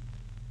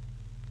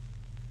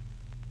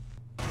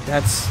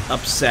 That's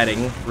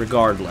upsetting,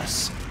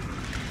 regardless.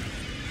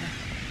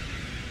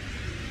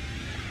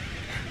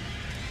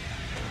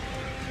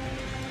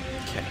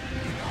 Okay.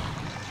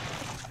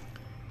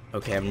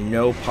 Okay, I have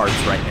no parts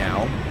right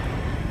now.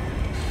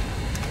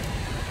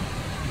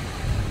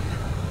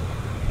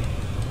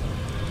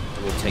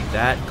 We'll take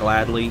that,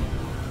 gladly.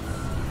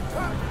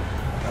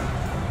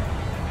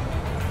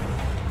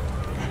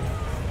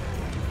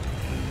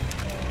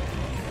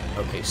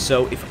 Okay,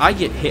 so if I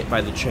get hit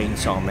by the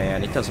chainsaw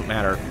man, it doesn't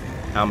matter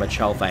how much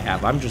health I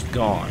have. I'm just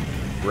gone,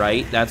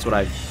 right? That's what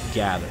I've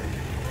gathered.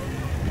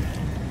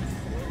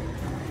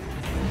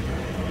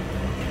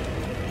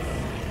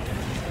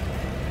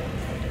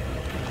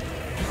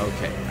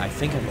 Okay, I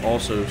think I've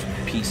also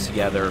pieced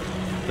together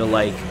the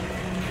like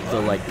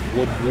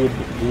whoop whoop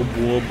whoop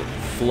whoop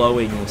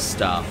flowing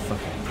stuff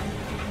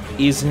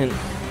isn't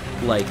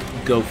like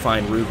go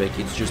find Ruvik.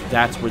 It's just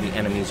that's where the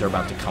enemies are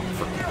about to come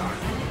from,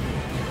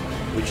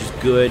 which is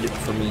good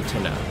for me to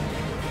know.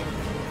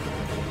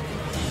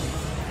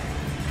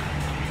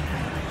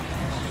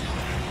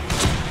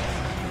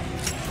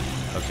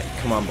 Okay,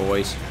 come on,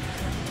 boys.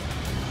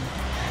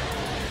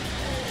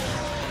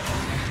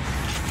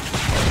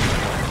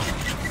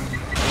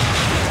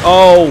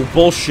 Oh,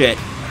 bullshit.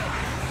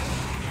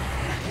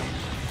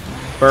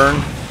 Burn.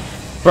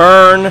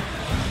 Burn!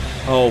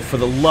 Oh, for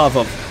the love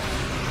of...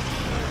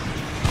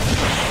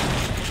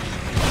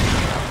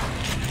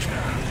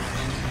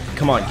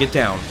 Come on, get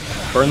down.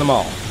 Burn them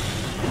all.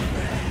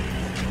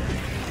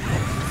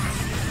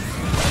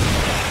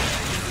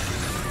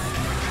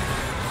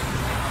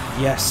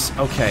 Yes,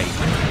 okay.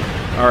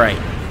 Alright.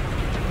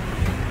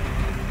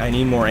 I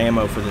need more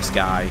ammo for this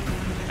guy.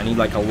 I need,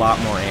 like, a lot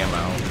more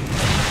ammo.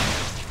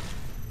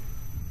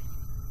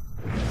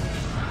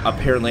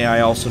 Apparently,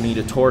 I also need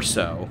a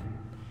torso.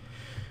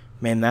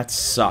 Man, that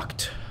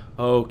sucked.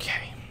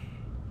 Okay.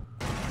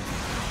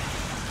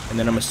 And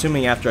then I'm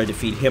assuming after I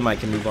defeat him, I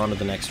can move on to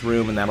the next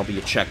room, and that'll be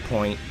a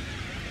checkpoint.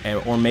 And,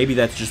 or maybe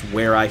that's just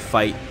where I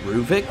fight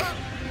Ruvik?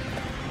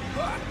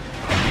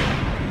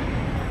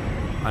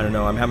 I don't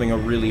know, I'm having a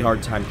really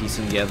hard time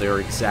piecing together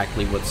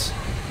exactly what's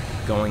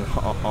going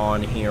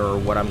on here, or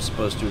what I'm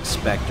supposed to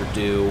expect or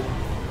do.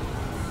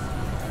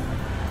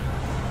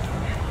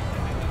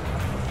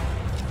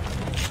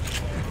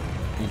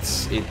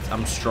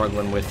 I'm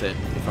struggling with it,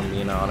 if I'm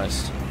being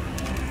honest.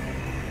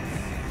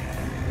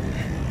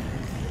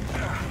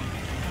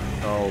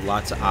 Oh,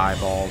 lots of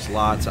eyeballs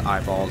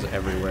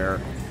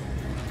everywhere.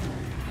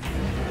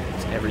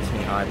 It's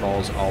everything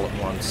eyeballs all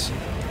at once.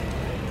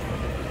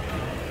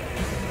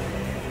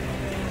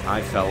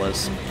 Hi,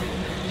 fellas.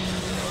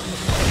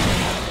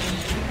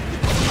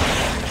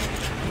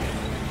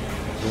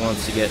 Who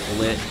wants to get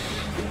lit?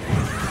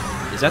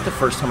 Is that the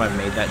first time I've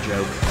made that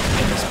joke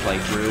in this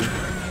playthrough?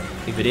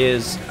 If it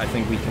is, I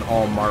think we can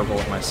all marvel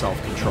at my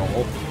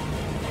self-control.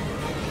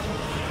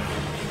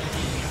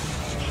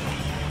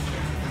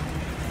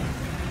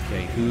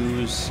 Okay,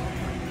 who's...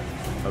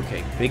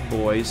 Okay, big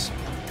boys.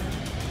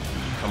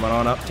 Coming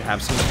on up to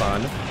have some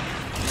fun.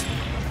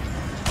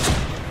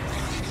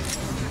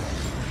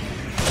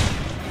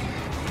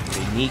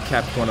 They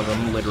kneecapped one of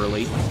them,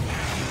 literally.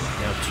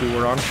 Now 2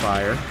 are on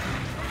fire.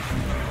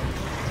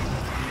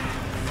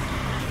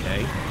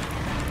 Okay.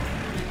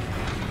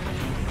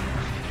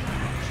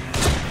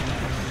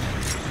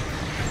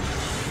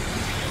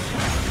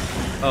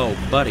 Oh,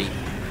 buddy.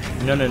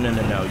 No, no, no,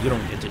 no, no. You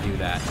don't get to do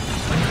that.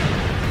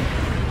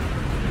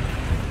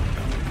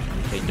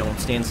 Okay, don't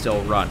stand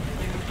still. Run.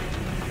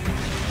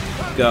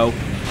 Go.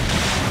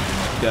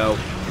 Go.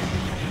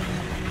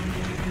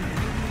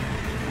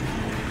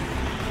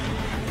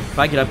 If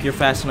I get up here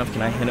fast enough,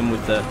 can I hit him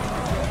with the...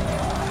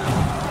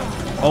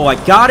 Oh, I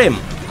got him!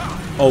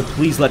 Oh,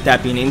 please let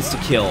that be an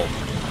insta-kill.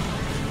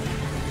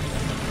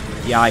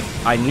 Yeah,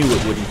 I knew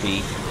it wouldn't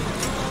be.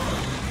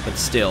 But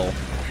still,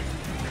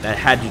 that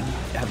had to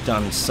have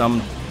done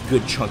some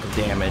good chunk of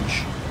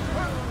damage.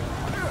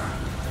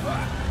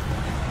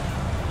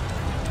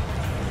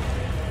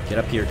 Get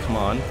up here, come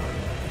on.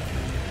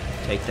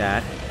 Take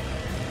that.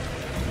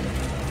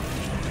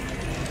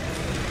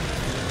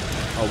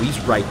 Oh, he's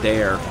right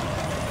there.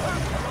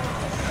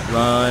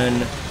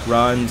 Run,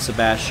 run,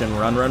 Sebastian.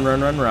 Run, run,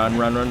 run, run, run,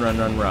 run, run, run,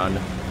 run, run.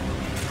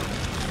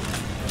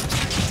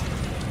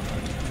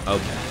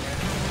 Okay.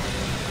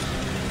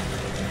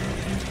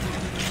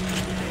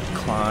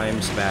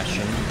 Climb,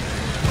 Sebastian.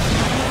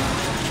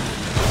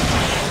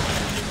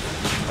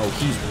 Oh,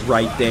 he's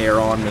right there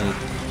on me.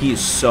 He is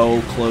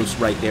so close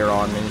right there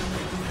on me.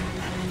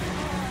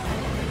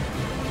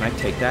 Can I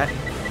take that?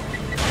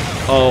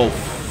 Oh,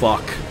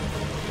 fuck.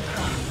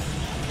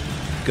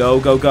 Go,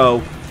 go,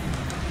 go.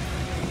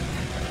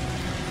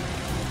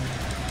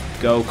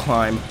 Go,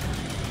 climb.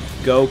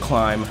 Go,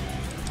 climb.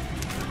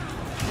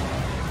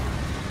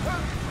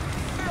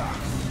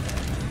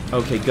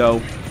 Okay,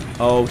 go.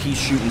 Oh, he's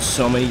shooting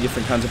so many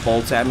different kinds of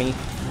bolts at me.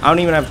 I don't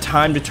even have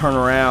time to turn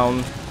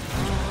around.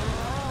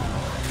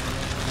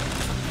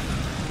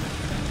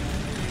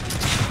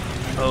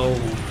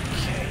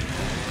 Okay.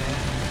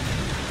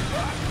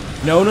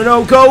 No, no,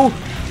 no, go!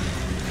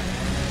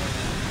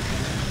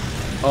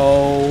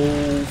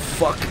 Oh,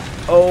 fuck.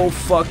 Oh,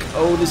 fuck.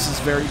 Oh, this is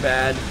very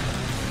bad.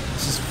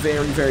 This is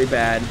very, very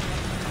bad.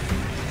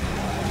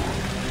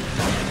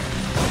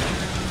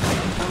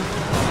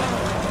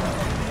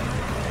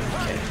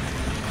 Okay.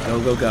 Go,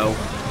 go, go.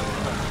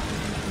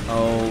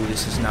 Oh,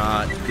 this is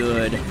not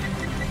good.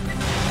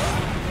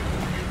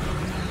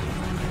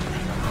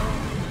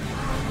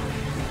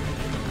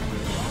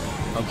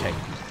 Okay.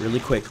 Really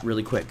quick,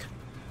 really quick.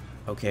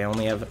 Okay, I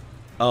only have...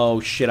 Oh,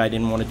 shit, I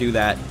didn't want to do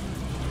that.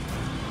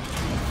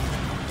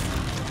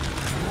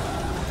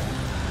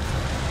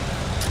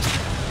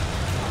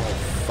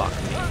 Fuck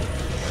me.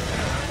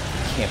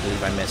 I can't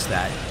believe I missed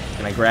that.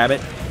 Can I grab it?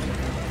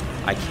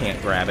 I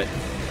can't grab it.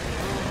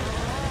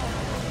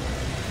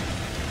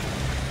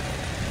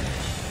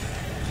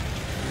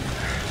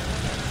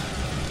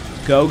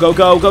 Go, go,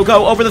 go, go,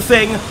 go! Over the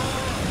thing!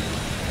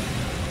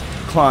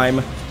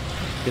 Climb.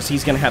 Because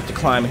he's gonna have to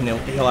climb and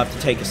he'll have to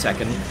take a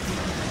second.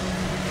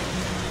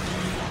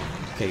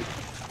 Okay.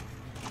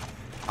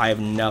 I have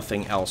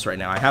nothing else right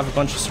now. I have a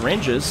bunch of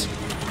syringes.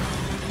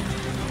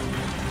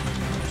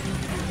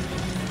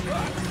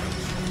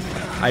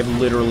 I have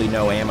literally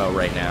no ammo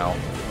right now.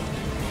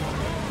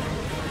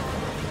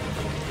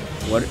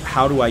 What?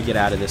 How do I get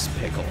out of this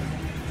pickle?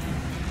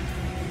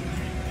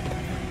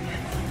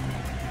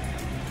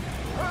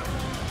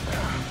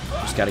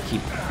 Just gotta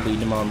keep leading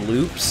him on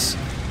loops.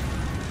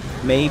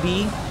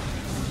 Maybe.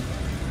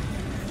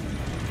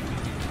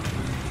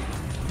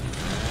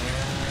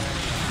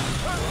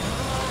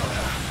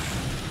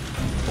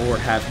 Or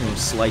have him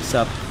slice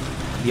up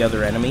the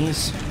other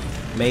enemies.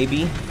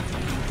 Maybe.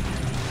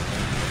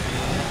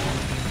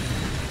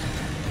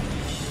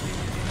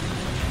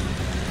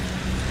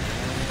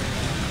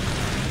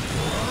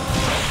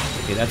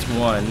 Okay, that's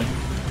one.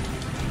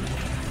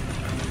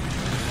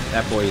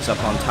 That boy is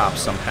up on top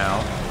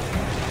somehow.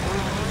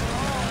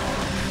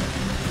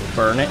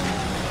 Burn it.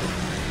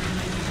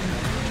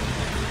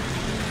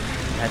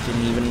 That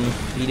didn't even...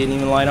 He didn't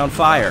even light on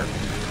fire.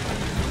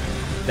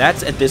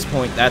 That's, at this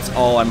point, that's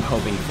all I'm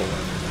hoping for.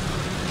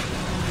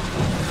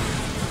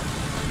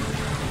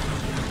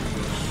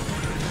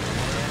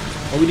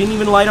 Oh, we didn't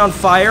even light on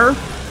fire?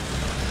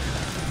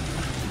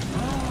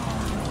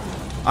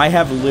 I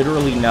have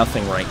literally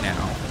nothing right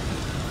now.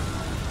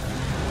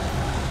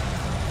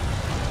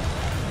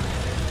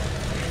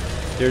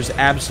 There's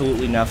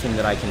absolutely nothing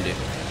that I can do.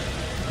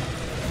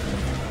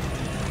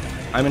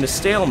 I'm in a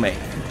stalemate.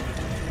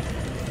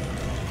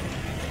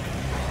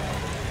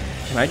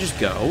 Can I just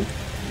go?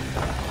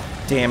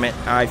 Damn it,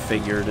 I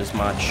figured as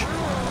much.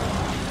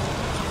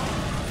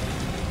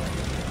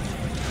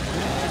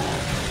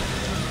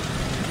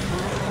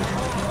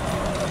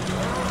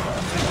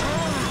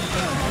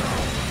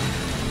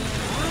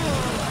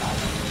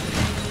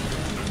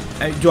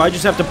 Do I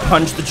just have to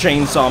punch the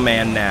Chainsaw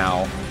Man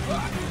now?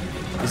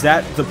 Is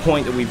that the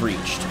point that we've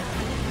reached?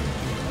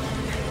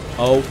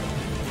 Oh,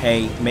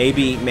 hey,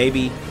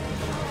 maybe.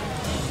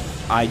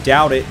 I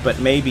doubt it, but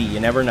maybe. You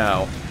never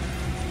know.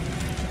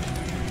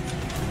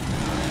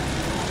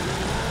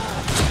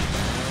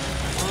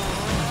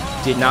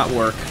 Did not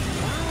work.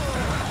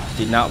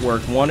 Did not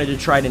work. Wanted to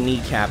try to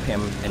kneecap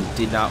him, and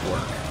did not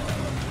work.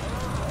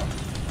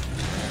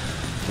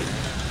 Okay.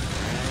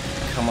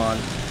 Come on.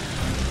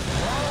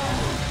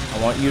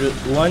 I want you to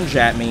lunge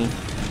at me.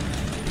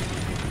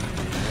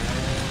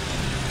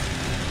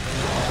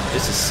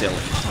 This is silly.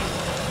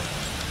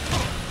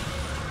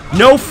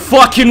 No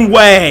fucking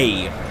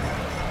way!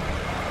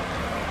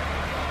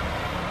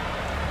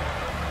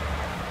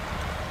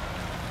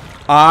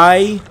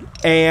 I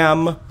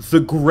am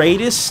the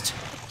greatest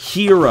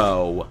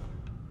hero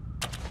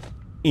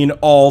in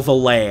all the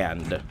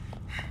land.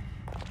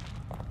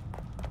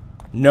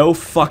 No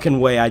fucking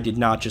way I did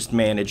not just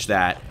manage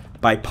that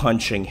by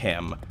punching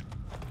him.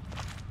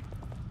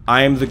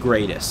 I am the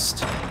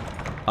greatest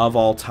of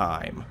all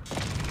time.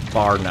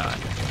 Bar none.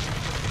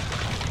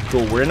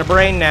 Cool, we're in a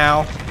brain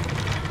now.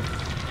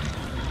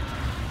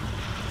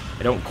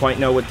 I don't quite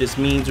know what this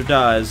means or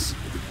does,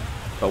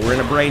 but we're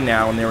in a brain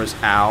now, and there was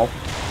ow.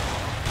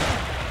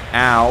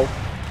 Ow.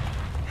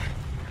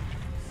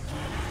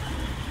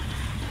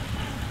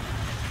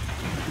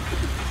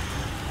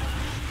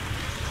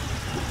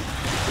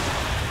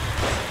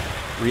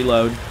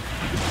 Reload.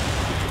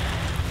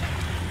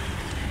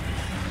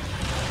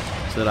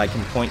 So that I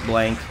can point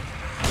blank.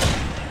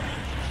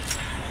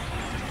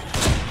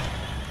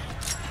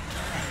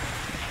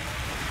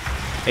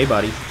 Hey,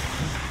 buddy.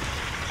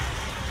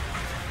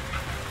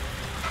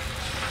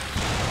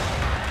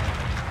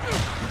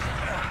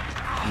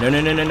 No,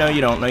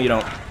 you don't. No, you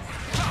don't.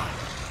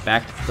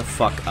 Back the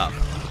fuck up.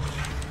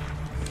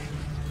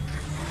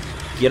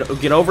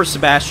 Get over,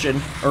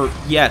 Sebastian. Or,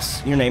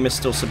 yes, your name is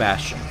still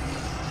Sebastian.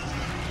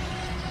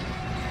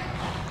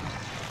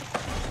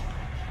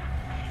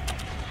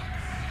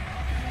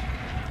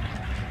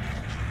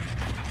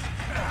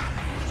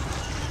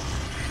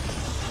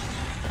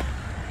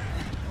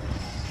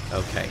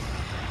 Okay.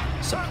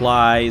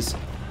 Supplies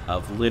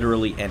of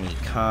literally any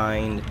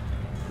kind.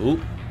 Oop.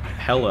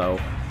 Hello.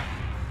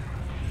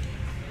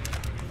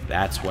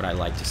 That's what I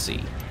like to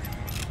see.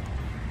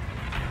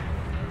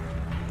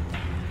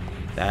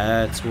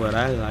 That's what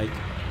I like.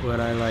 What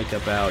I like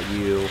about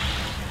you.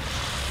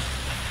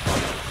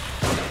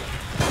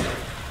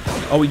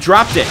 Oh, he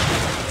dropped it!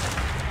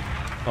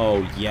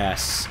 Oh,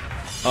 yes.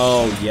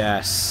 Oh,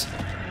 yes.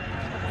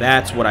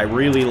 That's what I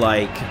really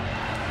like.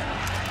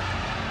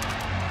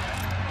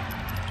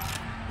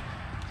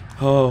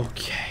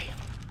 Okay.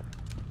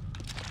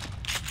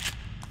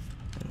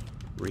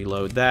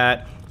 Reload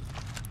that.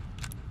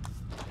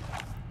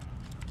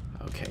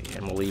 Okay,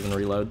 and we'll even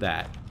reload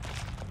that.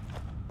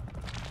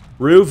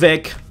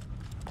 Ruvik,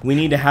 we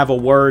need to have a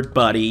word,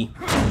 buddy.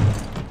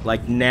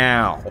 Like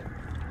now.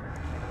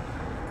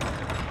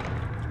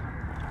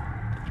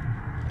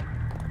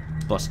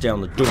 Bust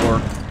down the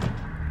door.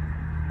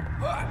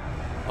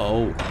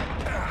 Oh.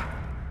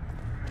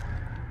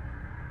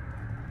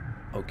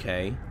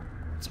 Okay.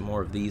 It's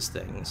more of these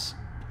things.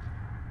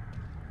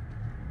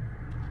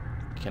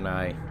 Can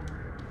I...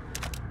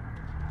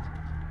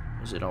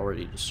 Is it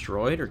already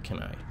destroyed, or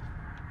can I...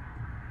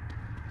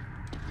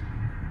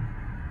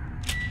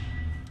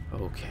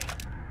 Okay.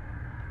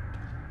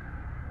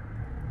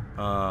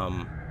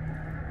 Well,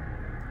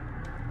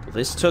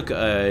 this took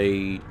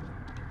a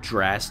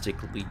drastic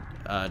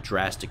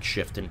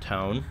shift in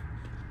tone.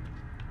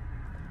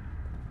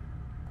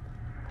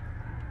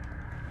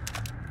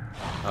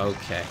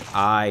 Okay,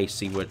 I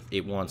see what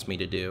it wants me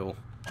to do.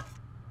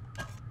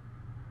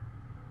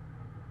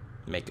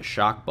 Make a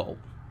shock bolt.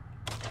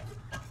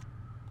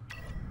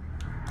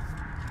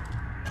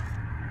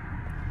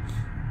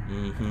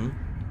 Mm-hmm.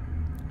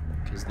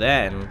 Because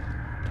then,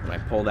 when I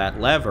pull that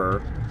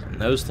lever,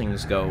 and those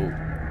things go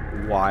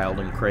wild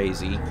and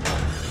crazy.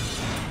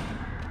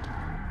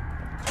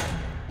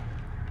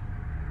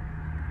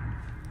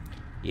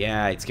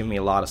 Yeah, it's giving me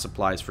a lot of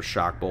supplies for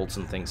shock bolts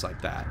and things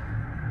like that.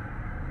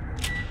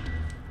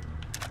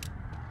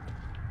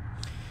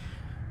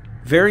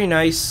 Very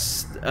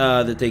nice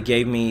that they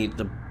gave me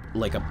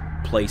a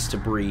place to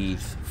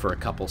breathe for a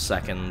couple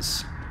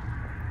seconds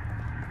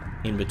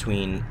in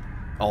between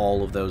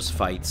all of those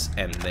fights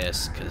and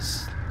this,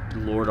 because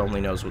Lord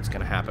only knows what's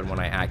going to happen when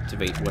I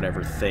activate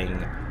whatever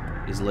thing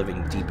is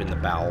living deep in the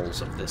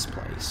bowels of this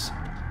place.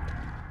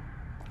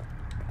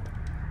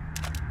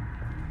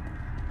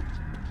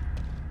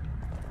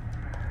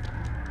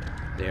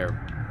 There.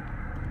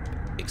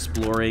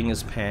 Exploring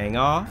is paying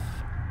off.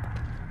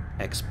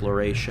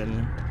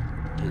 Exploration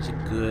is a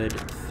good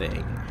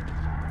thing.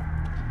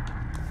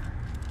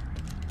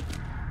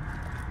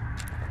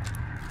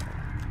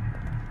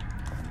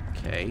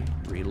 Okay,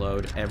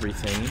 reload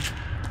everything.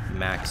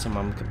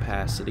 Maximum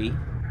capacity.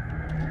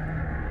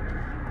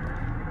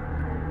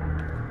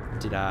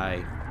 Did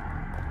I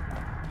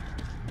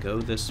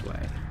go this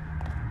way?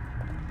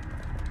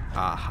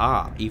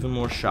 Aha, even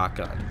more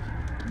shotgun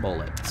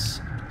bullets.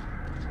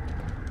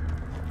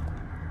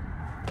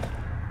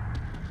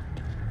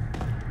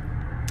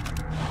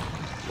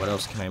 What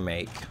else can I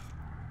make?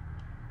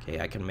 Okay,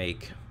 I can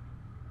make...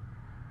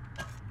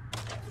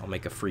 I'll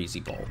make a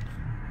freezy bolt.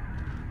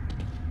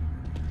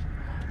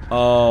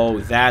 Oh,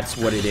 that's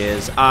what it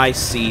is. I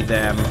see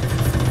them.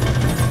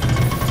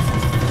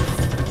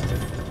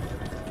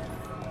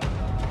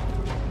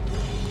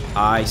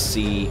 I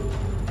see.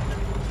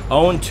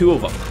 Oh, and 2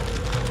 of them.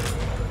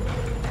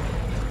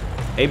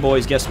 Hey,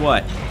 boys, guess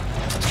what?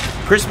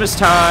 Christmas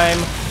time!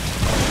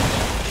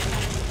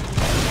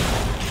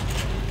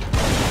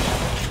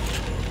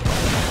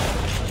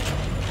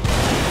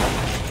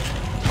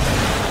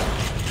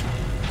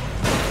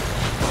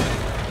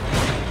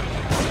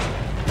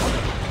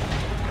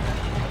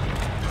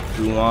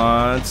 Who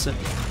wants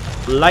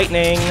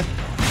lightning?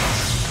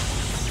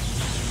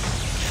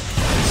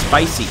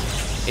 Spicy,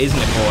 isn't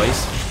it,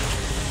 boys?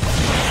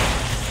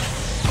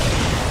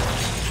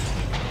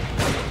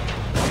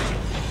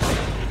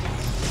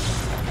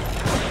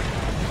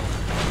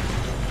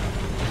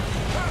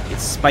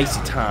 It's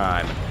spicy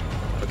time.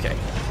 Okay,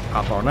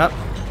 hop on up.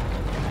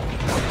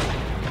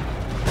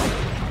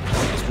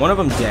 Is one of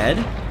them dead?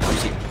 Or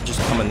is he just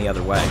coming the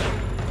other way?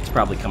 It's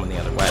probably coming the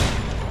other way.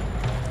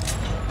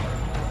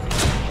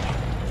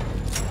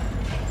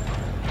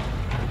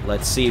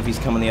 Let's see if he's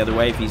coming the other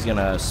way, if he's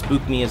gonna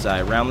spook me as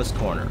I round this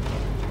corner.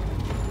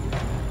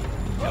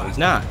 No, he's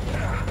not.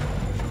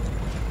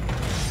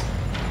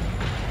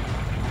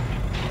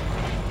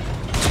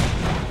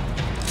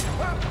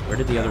 Where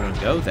did the other one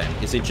go then?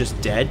 Is it just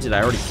dead? Did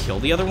I already kill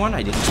the other one?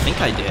 I didn't think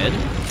I did.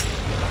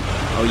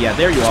 Oh yeah,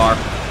 there you are.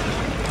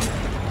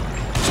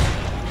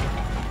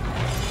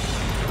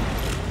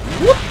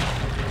 Whoop!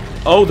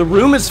 Oh, the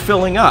room is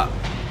filling up.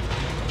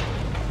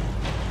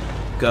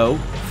 Go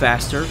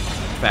faster.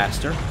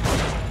 Faster.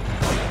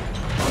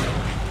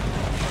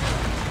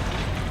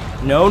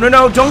 No, no,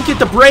 no, don't get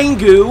the brain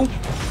goo!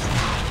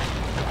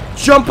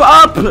 Jump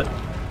up!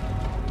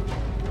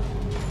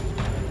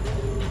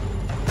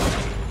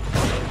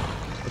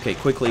 Okay,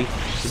 quickly.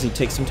 Does he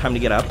take some time to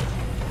get up?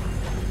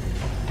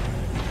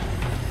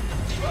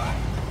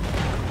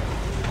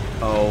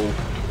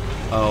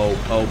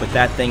 Oh, but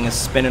that thing is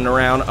spinning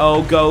around.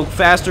 Oh, go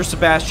faster,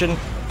 Sebastian.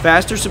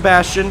 Faster,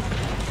 Sebastian.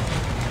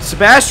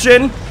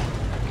 Sebastian!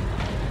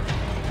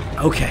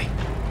 Okay.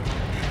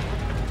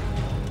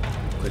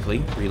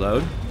 Quickly,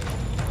 reload.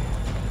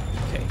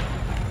 Okay.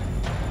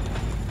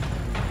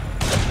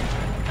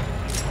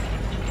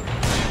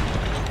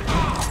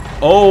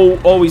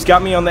 Oh, he's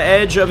got me on the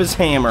edge of his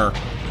hammer.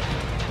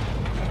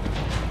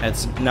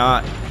 That's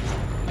not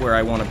where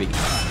I want to be.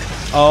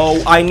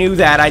 Oh, I knew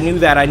that. I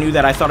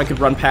thought I could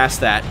run past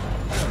that.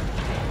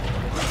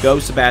 Go,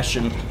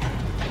 Sebastian.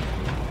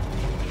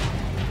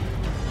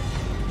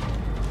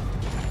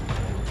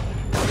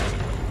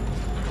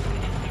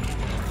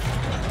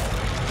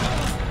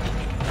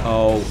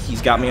 Oh,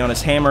 he's got me on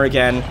his hammer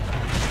again.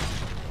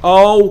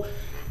 Oh,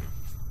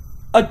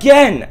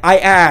 again, I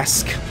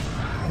ask.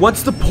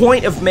 What's the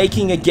point of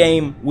making a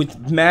game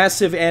with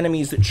massive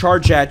enemies that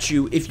charge at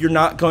you if you're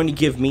not going to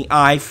give me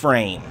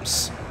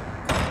iframes?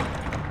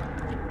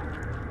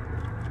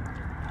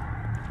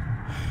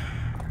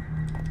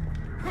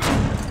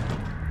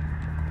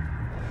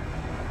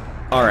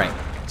 Alright,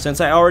 since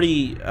I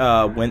already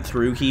went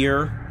through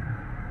here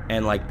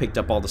and like picked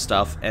up all the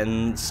stuff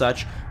and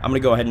such, I'm gonna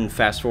go ahead and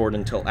fast forward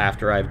until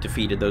after I've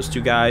defeated those 2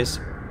 guys,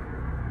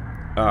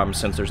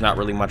 since there's not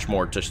really much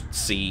more to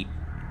see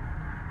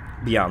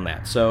beyond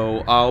that.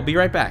 So I'll be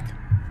right back.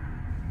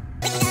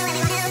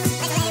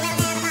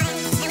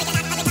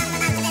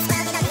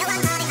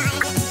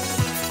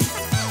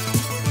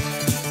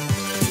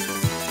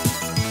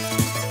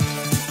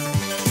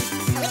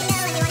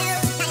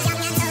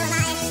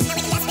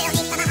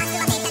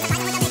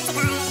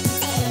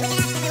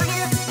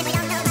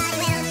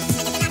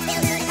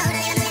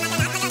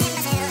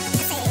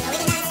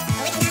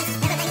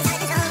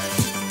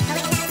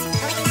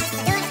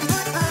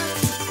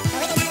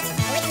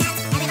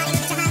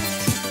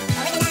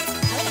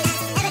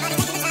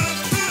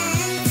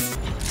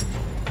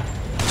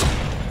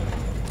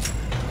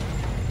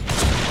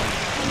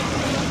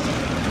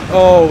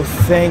 Oh,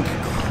 thank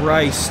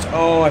Christ.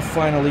 Oh, I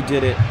finally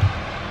did it.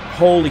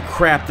 Holy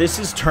crap, this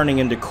is turning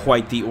into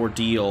quite the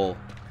ordeal.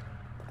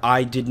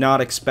 I did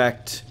not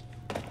expect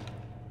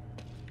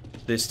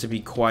this to be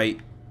quite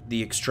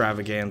the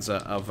extravaganza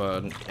of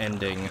an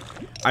ending.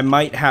 I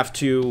might have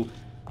to,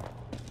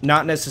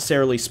 not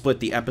necessarily split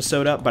the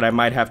episode up, but I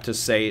might have to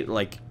say,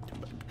 like,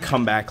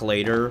 come back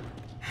later.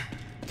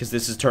 Because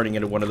this is turning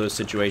into one of those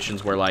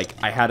situations where, like,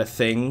 I had a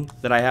thing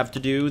that I have to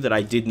do that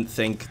I didn't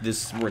think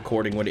this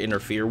recording would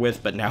interfere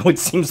with, but now it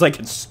seems like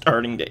it's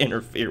starting to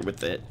interfere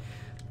with it.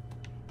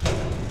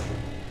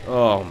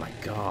 Oh my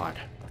god.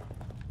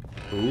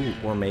 Ooh,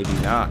 or maybe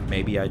not.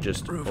 Maybe I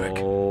just...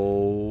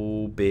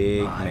 Oh,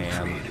 big man.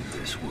 I created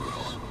this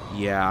world.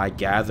 Yeah, I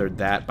gathered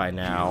that by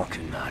now. You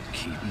cannot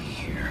keep me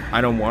here.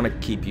 I don't want to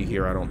keep you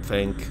here, I don't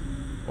think.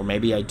 Or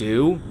maybe I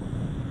do?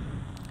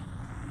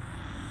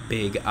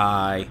 big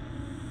eye.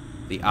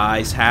 The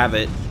eyes have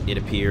it, it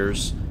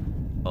appears.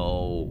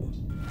 Oh.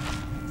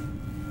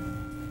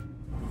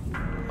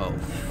 Oh,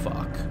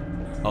 fuck.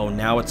 Oh,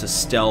 now it's a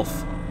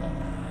stealth.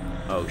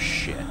 Oh,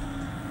 shit.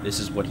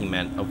 This is what he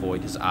meant.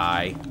 Avoid his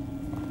eye.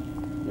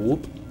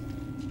 Whoop.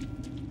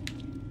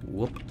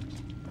 Whoop.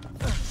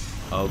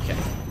 Okay.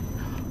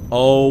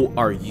 Oh,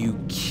 are you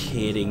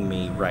kidding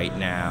me right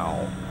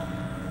now?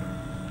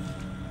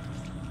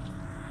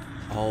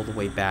 All the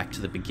way back to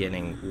the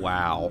beginning.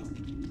 Wow.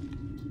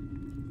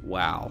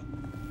 Wow.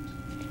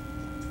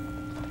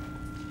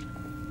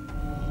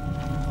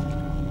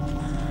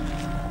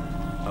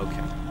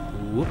 Okay.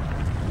 Whoop.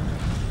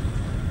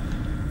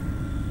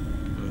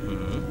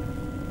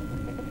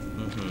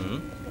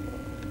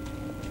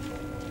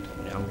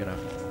 Now I'm gonna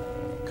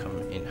come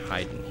and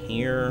hide in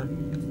here.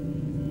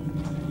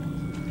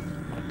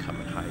 I'll come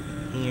and hide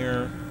in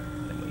here.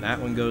 Then when that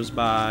one goes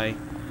by,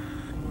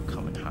 I'll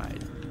come and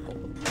hide. Pull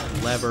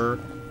the lever.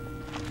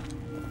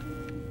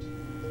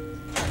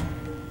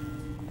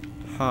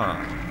 Huh.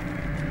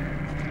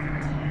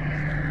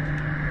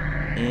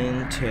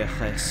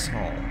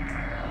 Intéressant.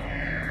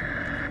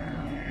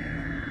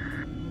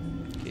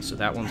 Okay, so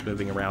that one's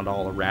moving around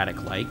all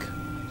erratic-like.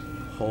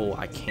 Oh,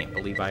 I can't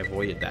believe I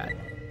avoided that.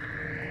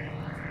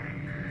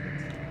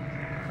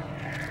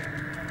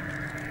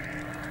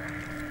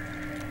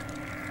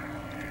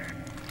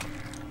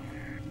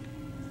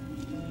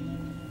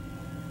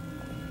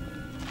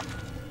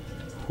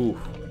 Whew.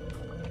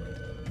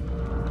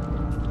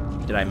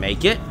 Did I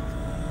make it?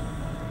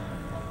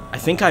 I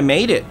think I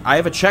made it. I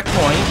have a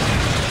checkpoint.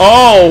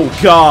 Oh,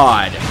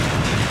 God.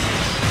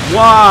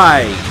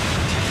 Why?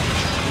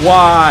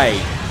 Why?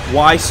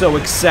 Why so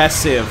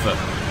excessive?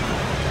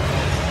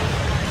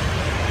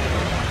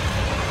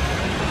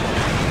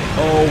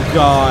 Oh,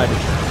 God.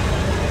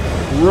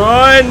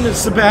 Run,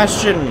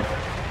 Sebastian!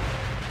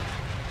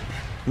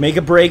 Make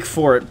a break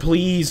for it,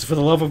 please, for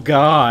the love of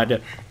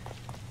God.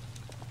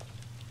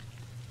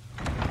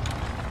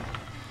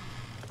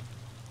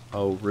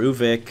 Oh,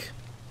 Ruvik.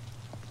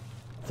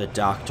 The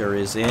doctor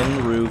is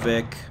in,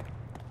 Ruvik.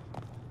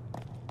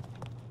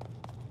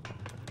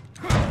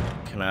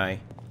 Can I?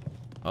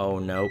 Oh,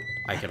 nope.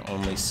 I can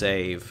only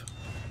save.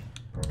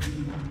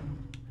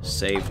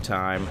 Save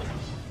time.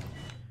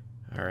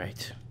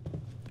 Alright.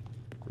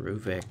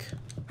 Ruvik.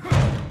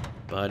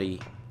 Buddy.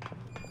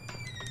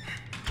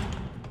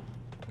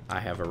 I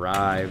have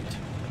arrived.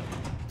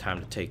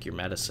 Time to take your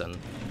medicine.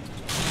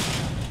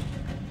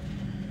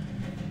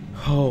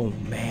 Oh,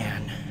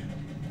 man.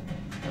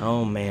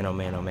 Oh, man, oh,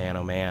 man, oh, man,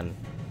 oh, man.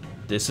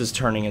 This is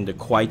turning into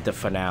quite the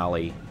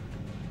finale.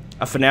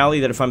 A finale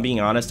that, if I'm being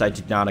honest, I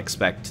did not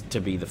expect to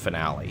be the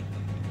finale.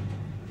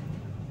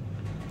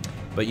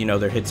 But, you know,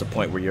 there hits a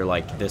point where you're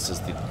like, this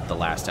is the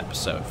last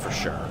episode, for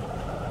sure.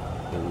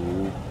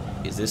 Ooh.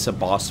 Is this a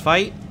boss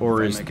fight?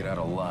 Or if I make it out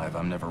alive,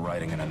 I'm never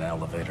riding in an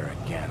elevator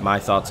again. My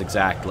thoughts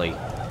exactly.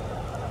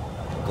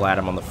 Glad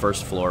I'm on the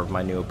first floor of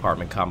my new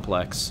apartment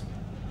complex.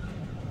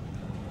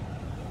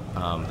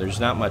 There's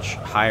not much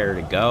higher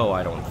to go,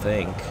 I don't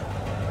think.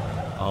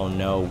 Oh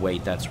no,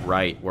 wait, that's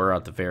right. We're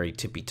at the very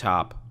tippy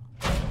top.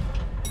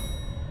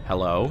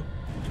 Hello?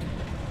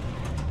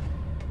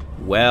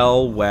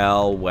 Well,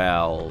 well,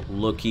 well.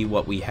 Looky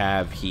what we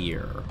have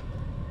here.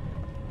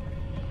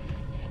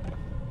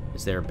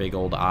 Is there a big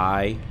old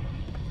eye?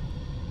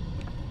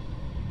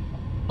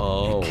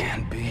 Oh. It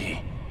can't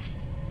be.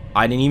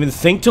 I didn't even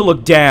think to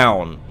look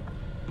down.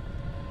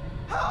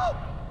 Help!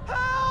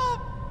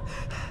 Help!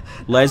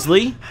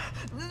 Leslie?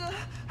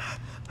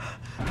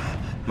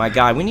 My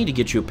guy, we need to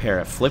get you a pair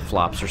of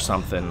flip-flops or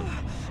something.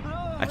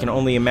 I can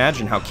only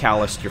imagine how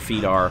calloused your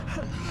feet are.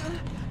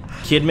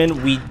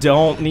 Kidman, we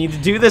don't need to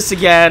do this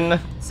again.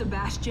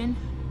 Sebastian,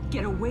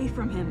 get away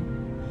from him.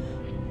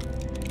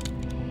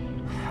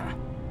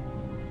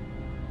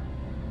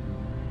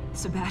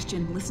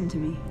 Sebastian, listen to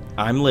me.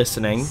 I'm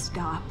listening.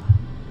 Stop.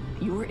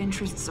 Your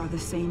interests are the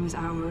same as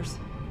ours.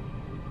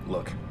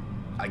 Look,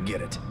 I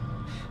get it.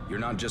 You're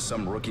not just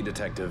some rookie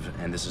detective,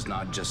 and this is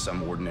not just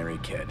some ordinary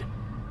kid.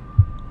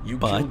 You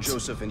killed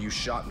Joseph and you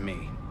shot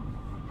me.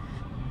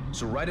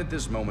 So right at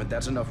this moment,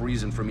 that's enough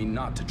reason for me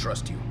not to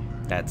trust you.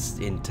 That's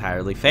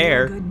entirely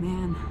fair. You're a good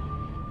man.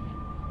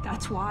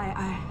 That's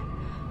why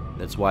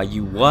That's why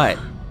you what?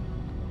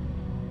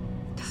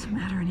 Doesn't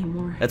matter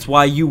anymore. That's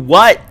why you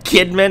what,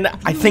 Kidman?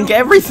 I think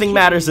everything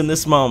matters in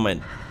this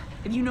moment.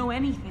 If you know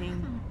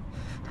anything,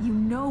 you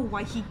know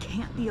why he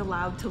can't be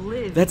allowed to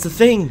live. That's the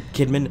thing,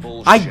 Kidman.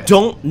 Bullshit. I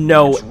don't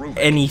know It's Rubik.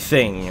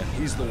 anything.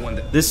 He's the one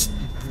that... This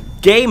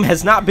game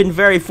has not been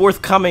very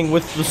forthcoming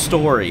with the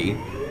story.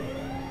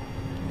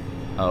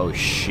 Oh,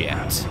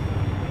 shit.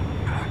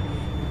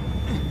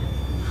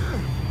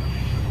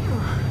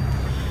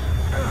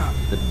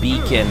 The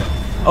beacon.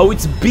 Oh,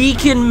 it's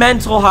Beacon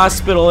Mental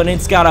Hospital, and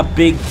it's got a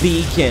big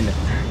beacon.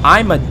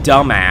 I'm a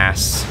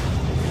dumbass.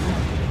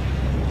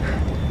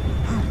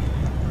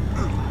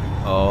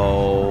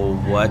 Oh,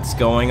 what's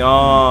going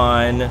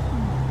on?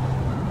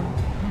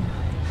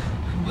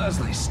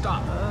 Leslie,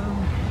 stop.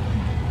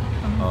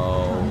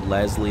 Oh,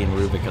 Leslie and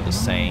Rubik are the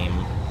same.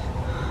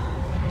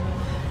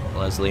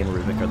 Leslie and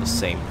Rubik are the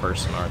same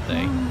person, aren't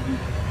they?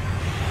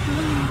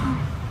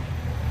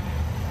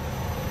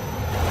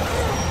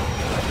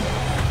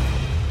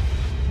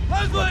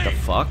 What the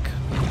fuck?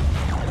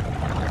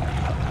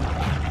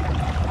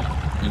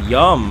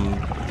 Yum!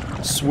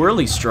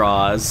 Swirly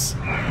straws.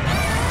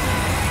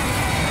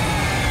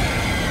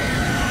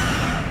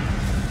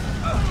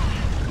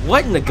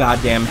 What in the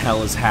goddamn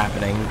hell is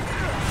happening?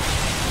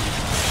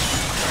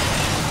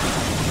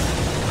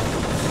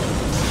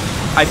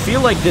 I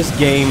feel like this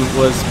game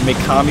was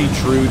Mikami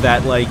drew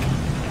that like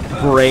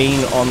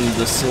brain on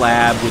the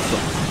slab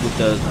with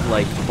the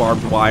like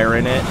barbed wire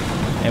in it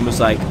and was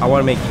like, I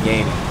want to make a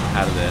game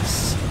out of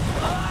this.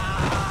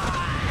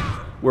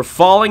 We're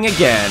falling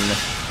again.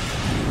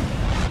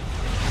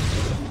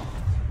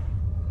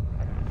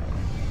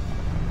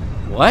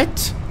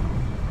 What?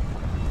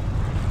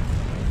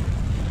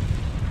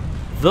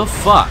 The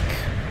fuck?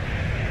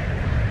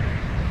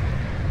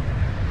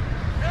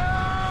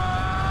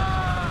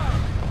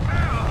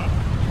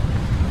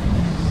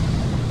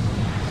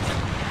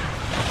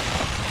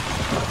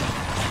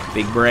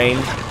 Big brain.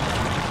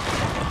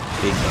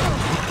 Big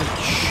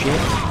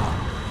shit.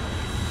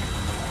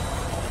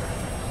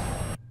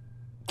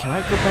 Can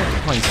I go back to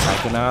playing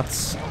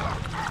Psychonauts?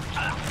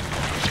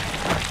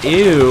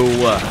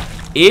 Ew.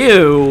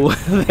 Ew.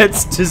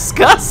 That's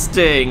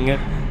disgusting.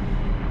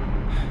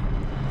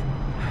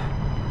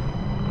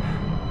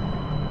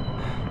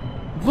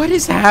 What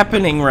is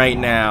happening right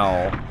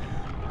now?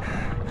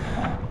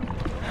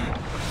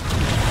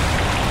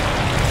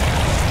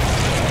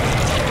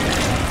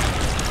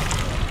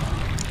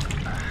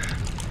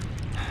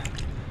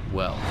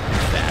 Well,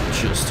 that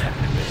just happened.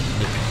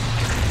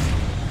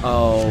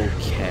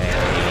 Okay.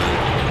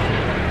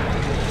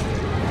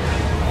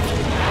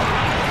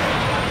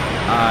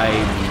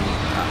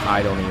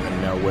 I don't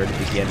even know where to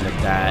begin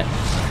with that.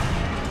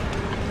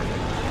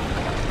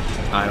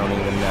 I don't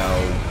even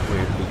know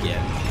where to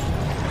begin.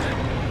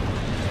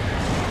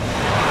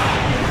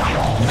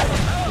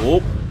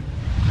 Whoop.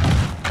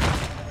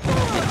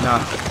 Get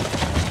knocked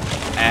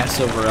ass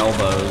over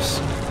elbows.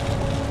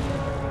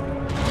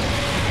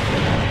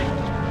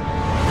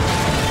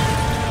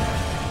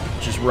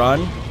 Just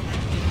run.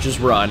 Just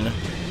run.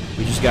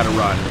 We just gotta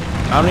run.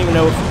 I don't even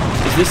know if...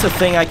 Is this a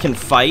thing I can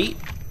fight?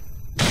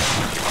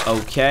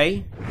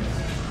 Okay.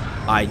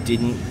 I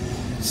didn't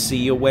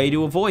see a way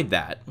to avoid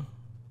that.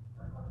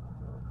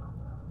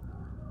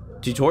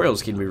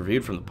 Tutorials can be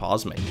reviewed from the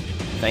pause menu.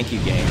 Thank you,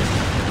 game.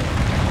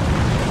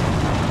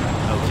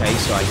 Okay,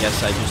 so I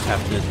guess I just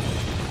have to...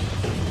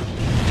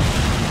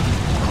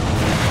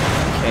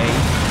 Okay.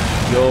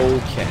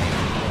 Okay.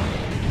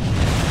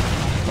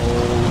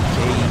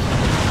 Okay.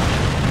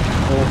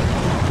 Oh.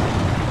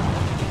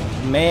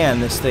 Man,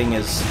 this thing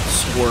is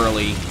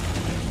swirly.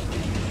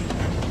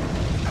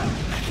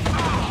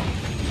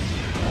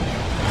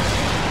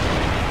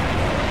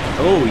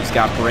 Oh, he's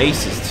got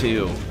braces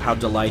too. How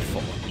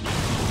delightful.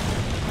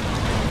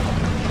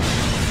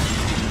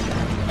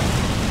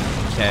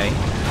 Okay.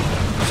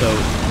 So,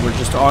 we're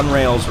just on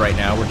rails right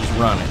now. We're just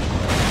running.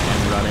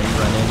 And running,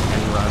 running,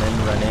 and running,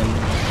 running,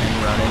 and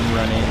running,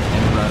 running,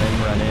 and running,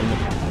 running.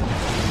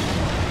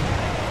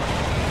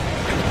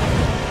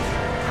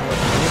 What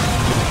is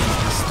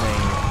this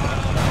thing?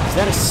 Is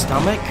that a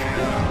stomach?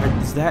 Or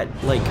is that,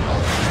 like...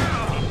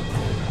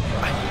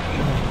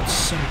 It's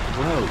so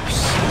gross.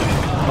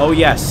 Oh,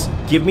 yes.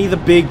 Give me the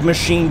big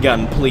machine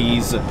gun,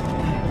 please.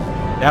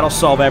 That'll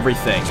solve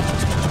everything.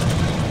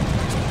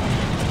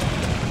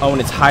 Oh, and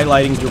it's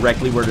highlighting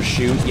directly where to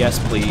shoot. Yes,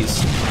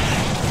 please.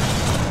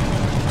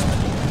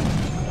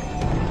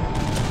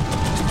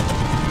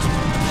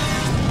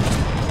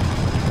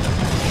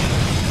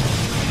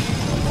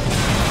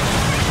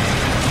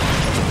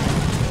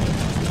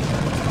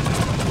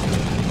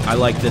 I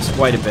like this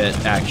quite a bit,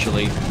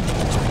 actually.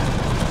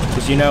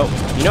 Because you know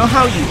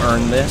how you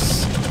earn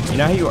this? You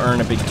know how you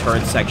earn a big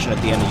turret section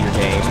at the end of your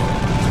game?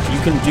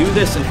 You can do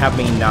this and have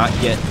me not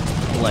get,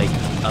 like,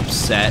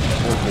 upset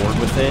or bored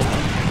with it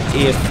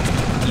if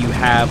you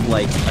have,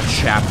 like, a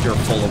chapter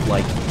full of,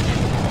 like,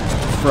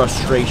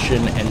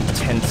 frustration and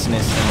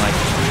tenseness and, like,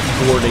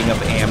 hoarding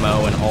of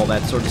ammo and all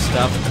that sort of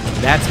stuff.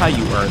 That's how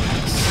you earn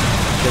this.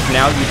 Because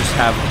now you just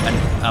have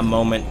a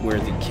moment where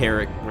the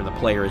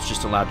player is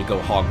just allowed to go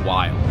hog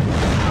wild.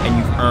 And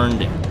you've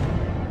earned it.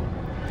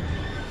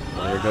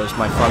 Well, there goes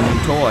my fun new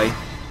toy.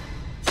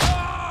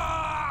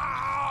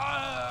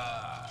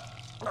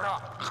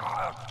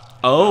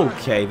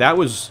 Okay, that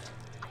was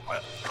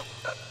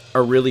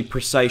a really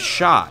precise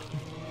shot,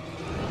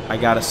 I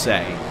gotta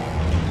say.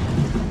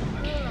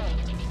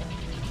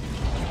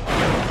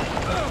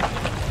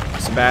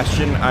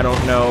 Sebastian, I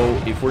don't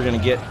know if we're gonna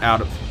get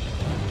out of...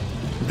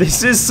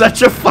 This is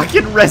such a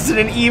fucking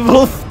Resident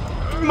Evil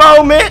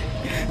moment!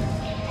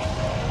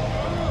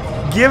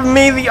 Give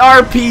me the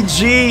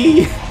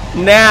RPG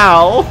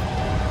now!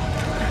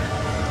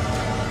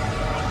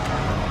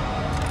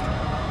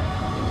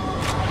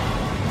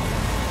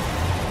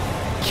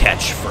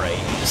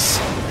 Catchphrase.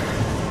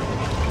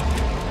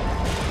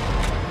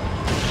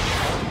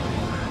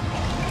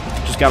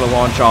 gotta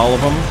launch all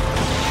of them.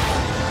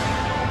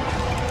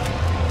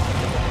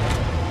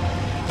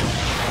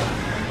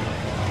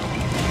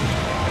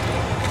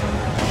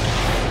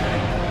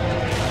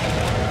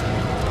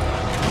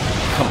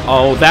 Come,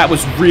 oh, that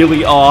was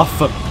really off.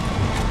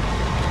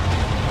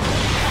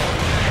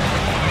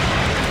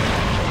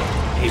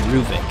 Hey,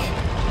 Ruvik.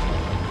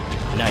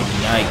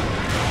 Night-night.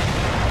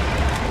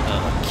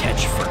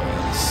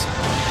 Catchphrase.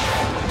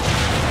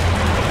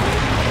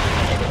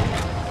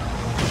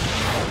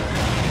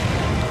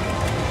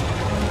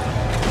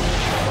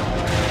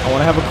 I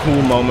want to have a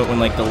cool moment when,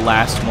 like, the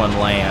last one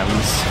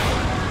lands.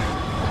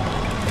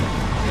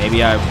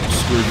 Maybe I've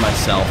screwed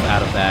myself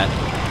out of that.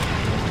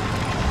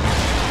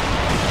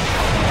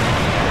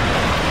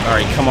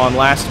 Alright, come on,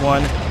 last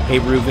one. Hey,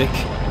 Ruvik.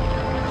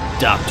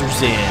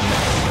 Doctor's in.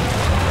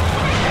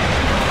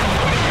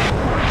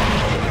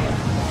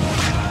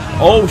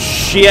 Oh,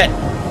 shit!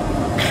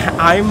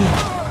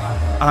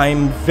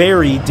 I'm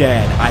very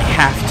dead. I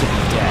have to be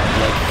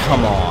dead. Like,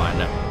 come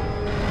on.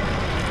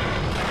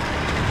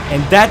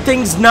 And that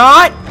thing's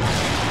not?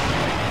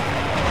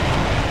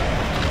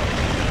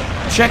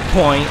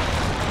 Checkpoint.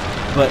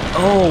 But,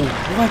 oh,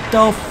 what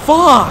the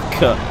fuck?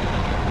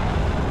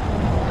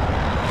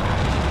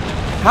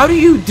 How do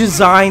you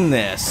design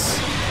this?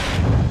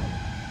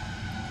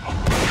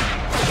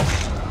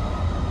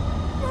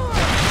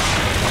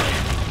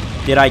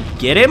 Did I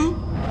get him?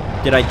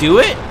 Did I do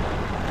it?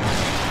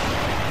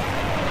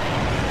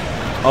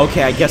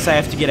 Okay, I guess I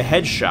have to get a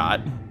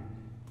headshot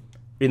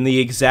in the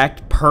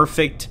exact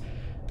perfect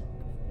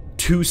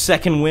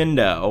 2-second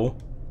window.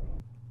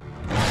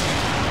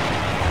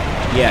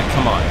 Yeah,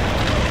 come on.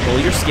 Pull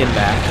your skin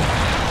back.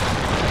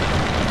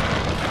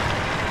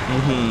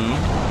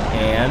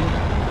 And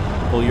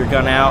pull your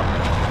gun out.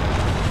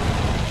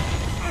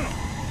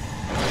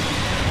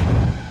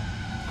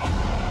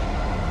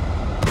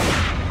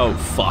 Oh,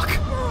 fuck.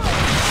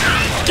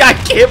 I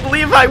can't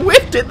believe I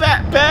whiffed it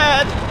that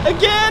bad!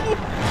 Again!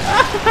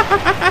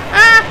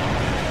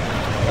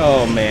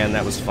 Oh, man,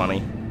 that was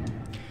funny.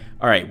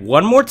 Alright,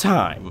 one more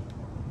time.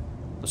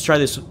 Let's try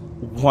this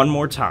one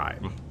more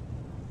time.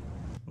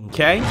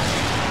 Okay? And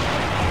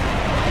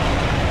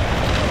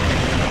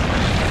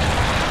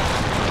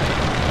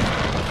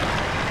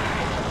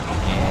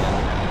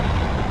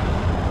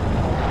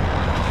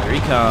here he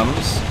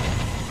comes.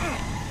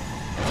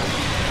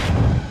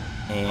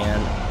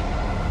 And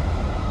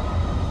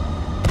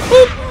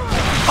boop!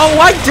 Oh,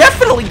 I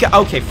definitely got...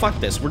 Okay, fuck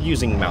this. We're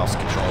using mouse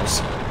controls.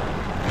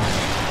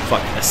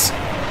 Fuck this.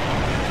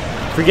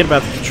 Forget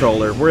about the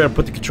controller. We're gonna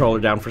put the controller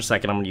down for a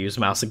second. I'm gonna use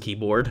mouse and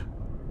keyboard.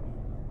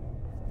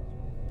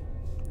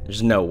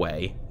 There's no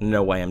way.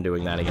 No way I'm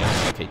doing that again.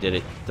 Okay, did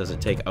it... Does it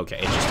take... Okay,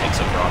 it just takes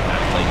over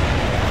automatically.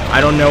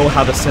 I don't know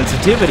how the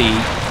sensitivity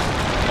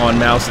on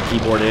mouse and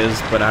keyboard is,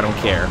 but I don't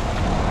care.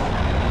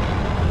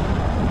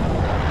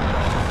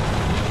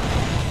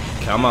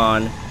 Come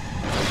on.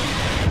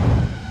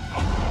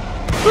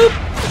 Boop.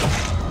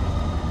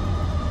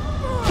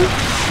 Boop.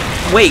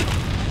 Wait.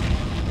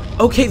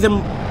 Okay,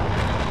 then...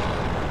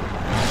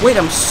 Wait,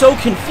 I'm so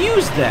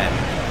confused then.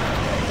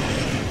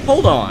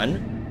 Hold on.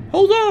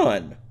 Hold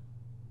on.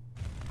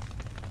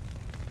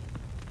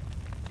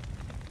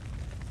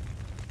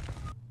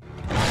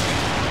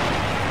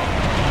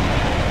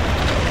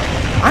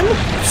 I'm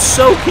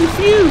so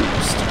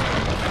confused.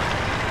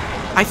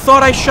 I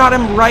thought I shot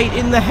him right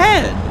in the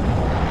head.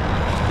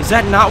 Is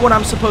that not what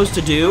I'm supposed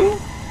to do?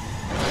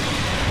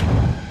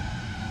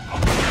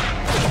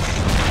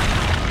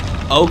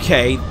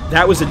 Okay,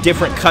 that was a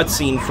different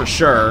cutscene for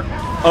sure.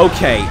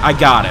 Okay, I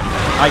got him.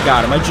 I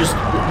got him. I just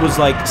was,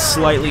 like,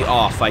 slightly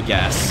off, I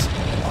guess.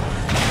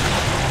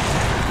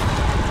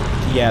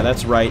 Yeah,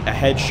 that's right. A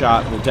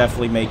headshot will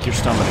definitely make your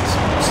stomach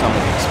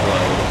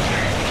explode.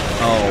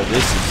 Oh,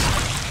 this is...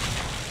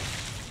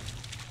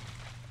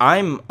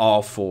 I'm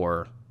all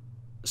for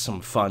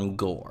some fun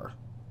gore.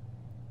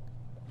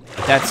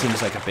 But that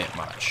seems like a bit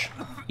much.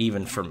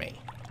 Even for me.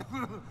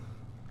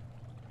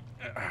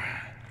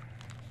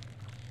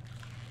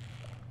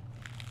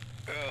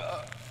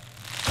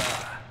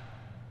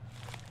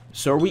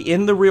 So are we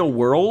in the real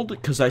world?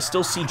 Because I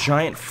still see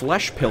giant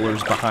flesh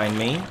pillars behind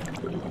me.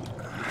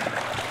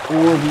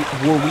 Or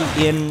were we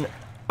in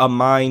a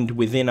mind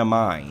within a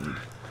mind?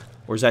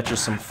 Or is that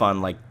just some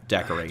fun, like,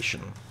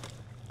 decoration?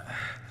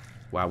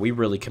 Wow, we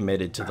really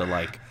committed to the,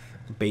 like,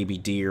 baby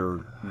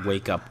deer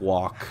wake-up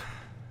walk.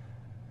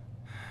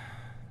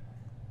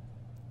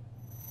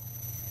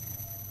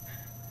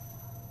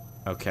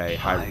 Okay,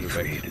 I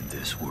created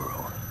this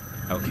world.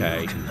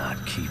 Okay. You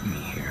cannot keep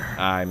me here.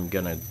 I'm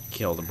gonna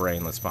kill the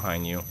brain that's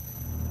behind you.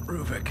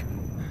 Ruvik.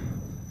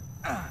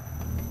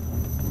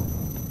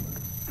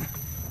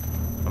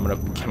 I'm gonna...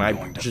 Can I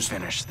just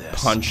finish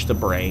this. punch the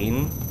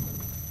brain?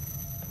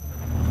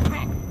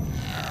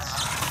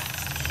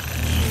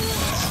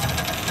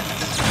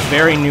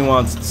 Very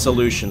nuanced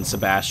solution,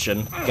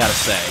 Sebastian. Gotta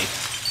say.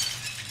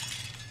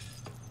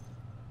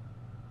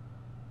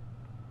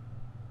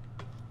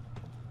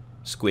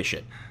 Squish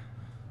it.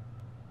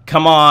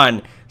 Come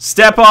on!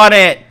 Step on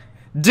it!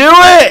 Do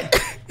it!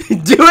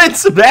 Do it,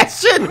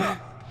 Sebastian!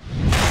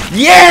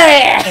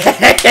 Yeah!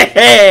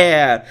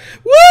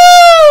 Woo!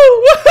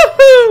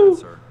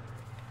 Woohoo!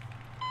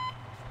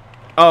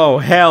 Oh,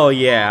 hell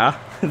yeah.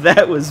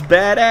 That was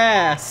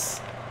badass.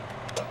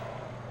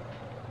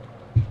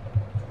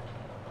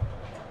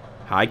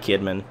 Hi,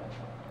 Kidman.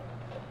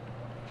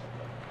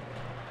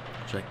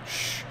 She's like,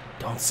 shh,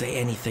 don't say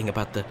anything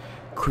about the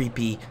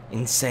creepy,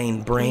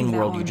 insane brain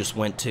world you just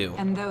went to.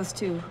 And those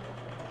two,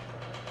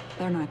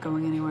 they're not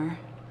going anywhere.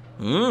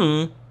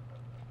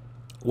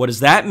 What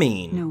does that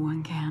mean? No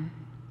one can.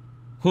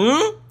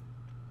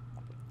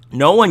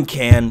 No one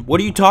can? What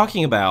are you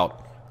talking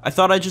about? I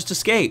thought I just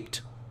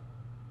escaped.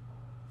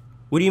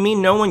 What do you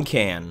mean no one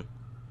can?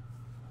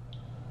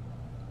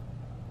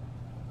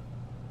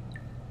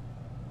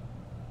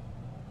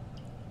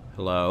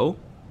 Hello?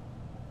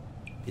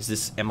 Is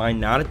this... Am I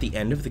not at the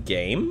end of the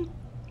game?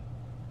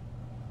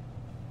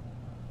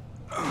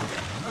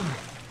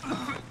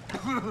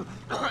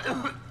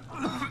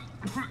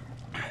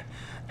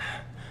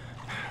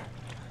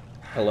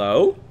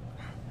 Hello?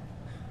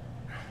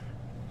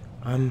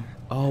 I'm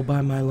all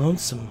by my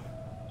lonesome.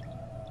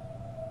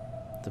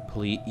 The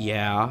police...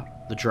 Yeah,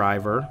 the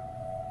driver.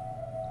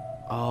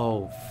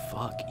 Oh,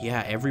 fuck.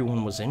 Yeah,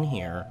 everyone was in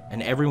here.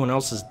 And everyone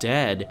else is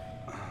dead.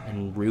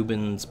 And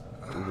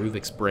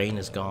Ruvik's brain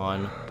is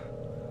gone.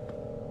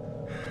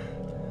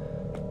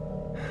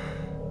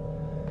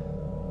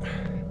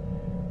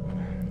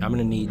 I'm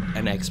gonna need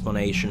an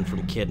explanation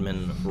from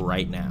Kidman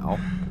right now.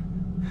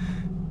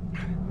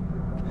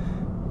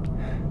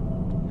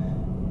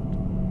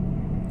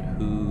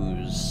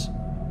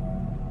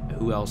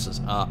 Who else is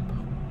up?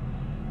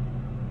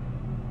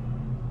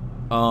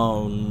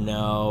 Oh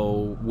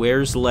no.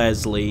 Where's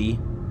Leslie?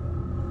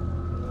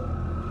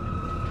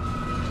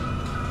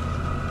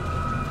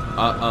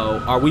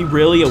 Uh-oh. Are we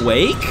really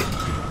awake?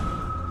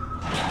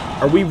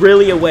 Are we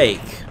really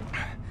awake?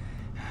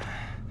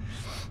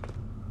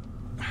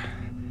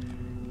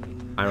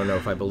 I don't know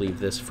if I believe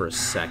this for a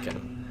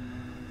second.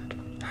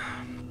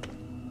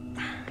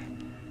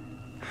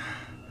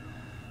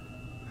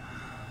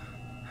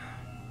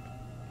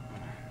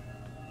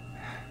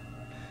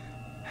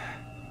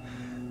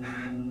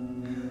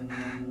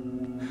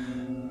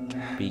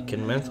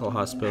 Beacon Mental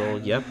Hospital,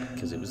 yep,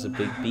 because it was a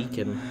big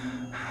beacon.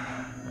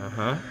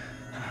 Uh-huh.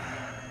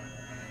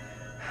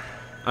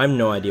 I have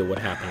no idea what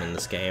happened in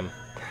this game,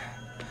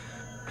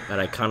 but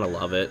I kind of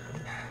love it.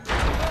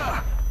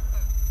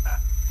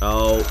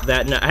 Oh,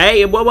 that no.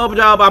 Hey, whoa, I'm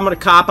a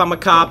cop, I'm a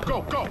cop.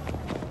 Go, go!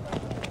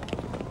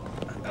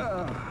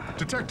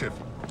 Detective,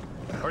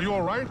 are you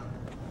alright?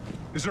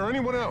 Is there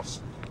anyone else?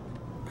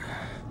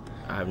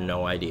 I have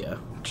no idea.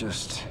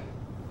 Just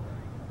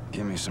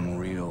give me some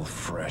real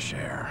fresh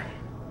air.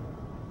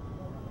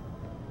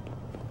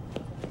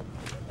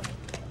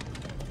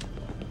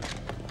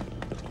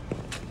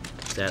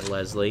 Is that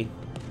Leslie?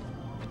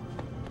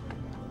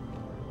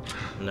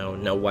 No,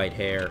 no white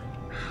hair.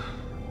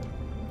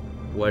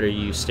 What are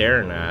you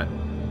staring at?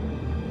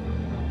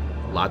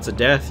 Lots of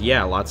death?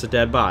 Yeah, lots of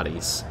dead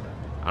bodies.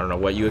 I don't know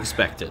what you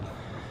expected.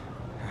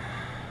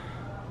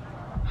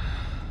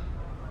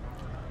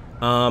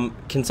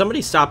 Can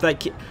somebody stop that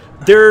kid?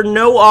 There are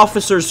no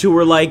officers who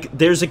were like,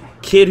 there's a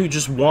kid who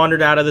just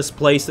wandered out of this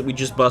place that we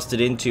just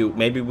busted into.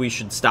 Maybe we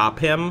should stop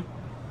him?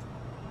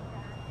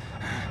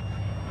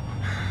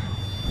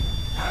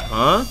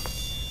 Huh?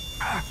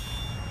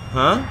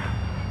 Huh?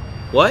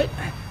 What?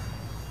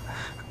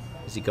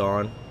 Is he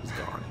gone? He's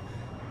gone.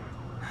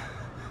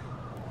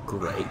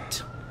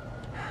 Great.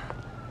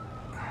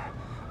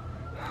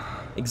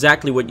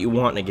 Exactly what you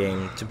want in a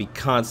game, to be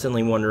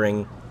constantly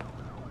wondering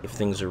if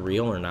things are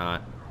real or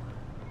not.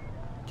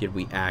 Did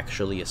we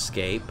actually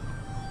escape?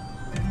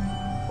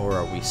 Or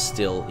are we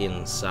still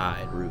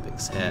inside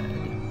Ruvik's head?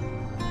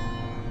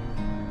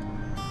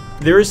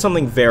 There is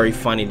something very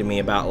funny to me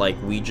about, like,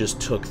 we just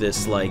took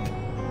this, like,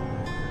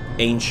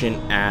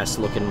 ancient-ass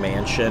looking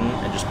mansion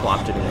and just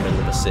plopped it in the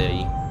middle of a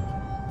city.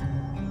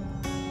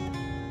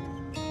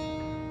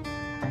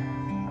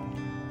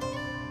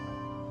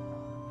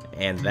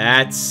 And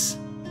that's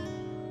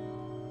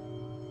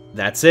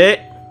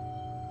it.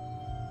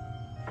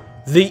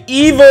 The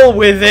evil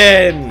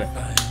within!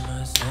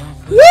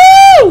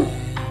 Woo!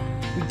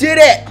 We did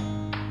it!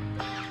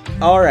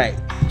 Alright,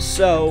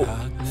 so,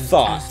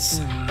 thoughts.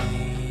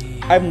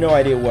 I have no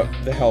idea what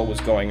the hell was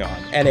going on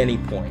at any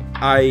point.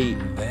 I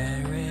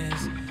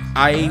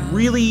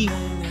really,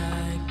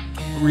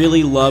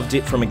 really loved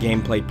it from a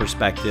gameplay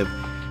perspective,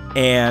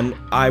 and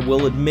I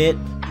will admit,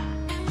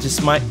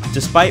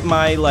 despite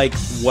my, like,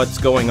 what's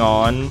going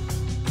on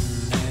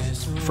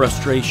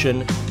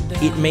frustration,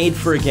 it made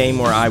for a game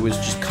where I was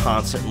just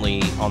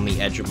constantly on the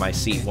edge of my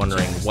seat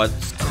wondering what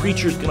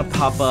creature's gonna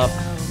pop up,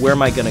 where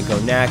am I gonna go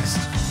next.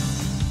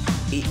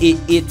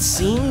 It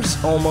seems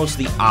almost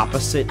the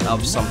opposite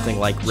of something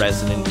like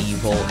Resident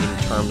Evil in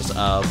terms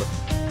of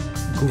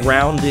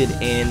grounded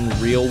in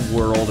real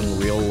world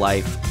and real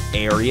life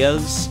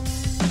areas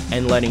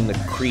and letting the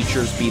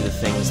creatures be the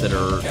things that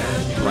are,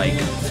 like,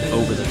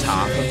 over the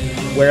top.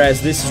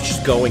 Whereas this is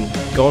just going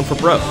for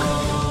broke.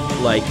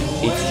 Like,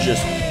 it's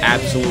just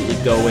absolutely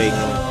going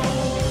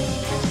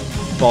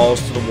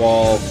balls to the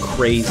wall,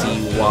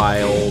 crazy,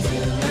 wild.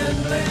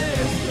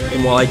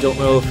 And while I don't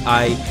know if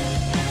I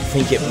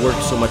think it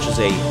works so much as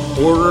a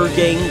horror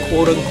game,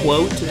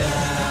 quote-unquote,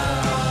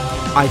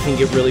 I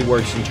think it really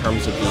works in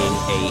terms of being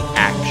a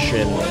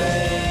action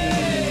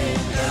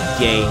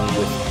game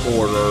with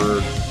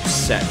horror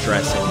set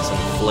dressings and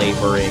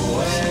flavorings.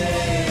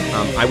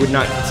 I would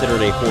not consider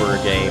it a horror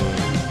game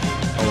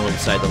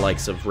alongside the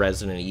likes of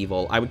Resident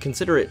Evil. I would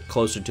consider it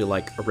closer to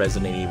like a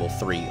Resident Evil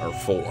 3 or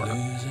 4.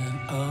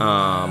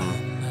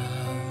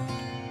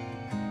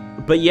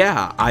 But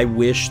yeah, I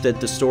wish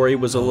that the story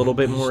was a little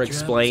bit more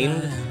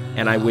explained,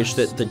 and I wish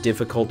that the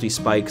difficulty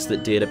spikes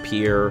that did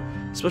appear,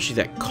 especially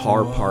that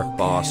car park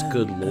boss,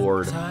 good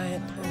lord,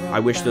 I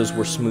wish those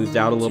were smoothed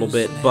out a little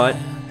bit, but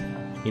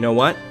you know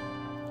what?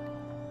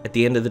 At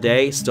the end of the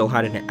day, still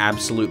had an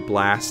absolute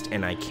blast,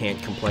 and I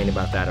can't complain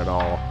about that at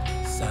all.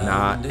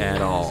 Not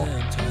at all.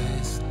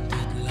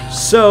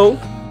 So,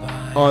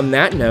 on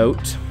that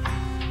note,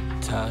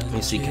 let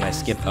me see, can I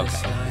skip?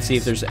 Okay. Let's see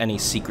if there's any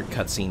secret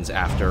cutscenes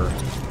after.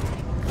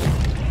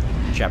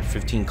 Chapter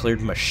 15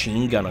 cleared,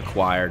 machine gun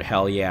acquired,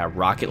 hell yeah,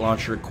 rocket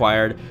launcher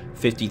acquired,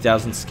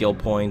 50,000 skill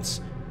points,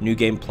 new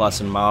game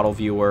plus and model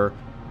viewer,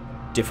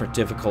 different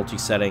difficulty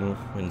setting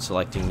when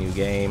selecting new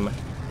game.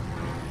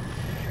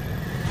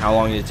 How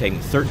long did it take?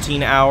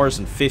 13 hours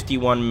and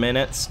 51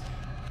 minutes,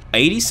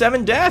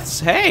 87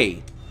 deaths,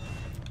 hey!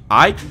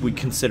 I would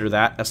consider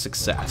that a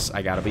success,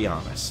 I gotta be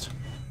honest.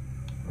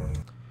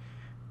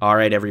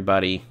 Alright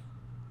everybody.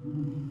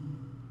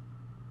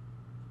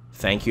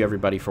 Thank you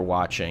everybody for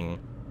watching.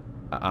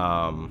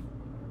 How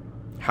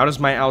does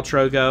my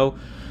outro go?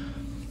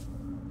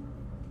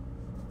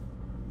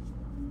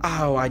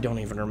 Oh, I don't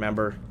even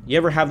remember. You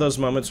ever have those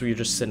moments where you're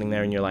just sitting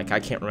there and you're like,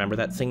 I can't remember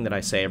that thing that I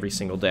say every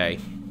single day?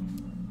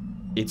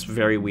 It's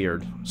very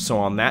weird. So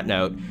on that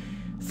note,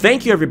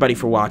 thank you everybody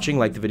for watching.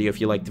 Like the video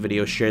if you liked the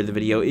video, share the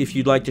video if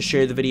you'd like to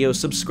share the video,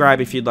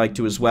 subscribe if you'd like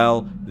to as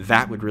well.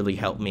 That would really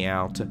help me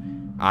out.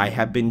 I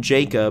have been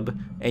Jacob,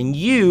 and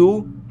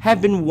you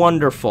have been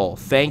wonderful.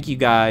 Thank you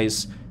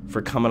guys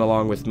for coming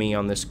along with me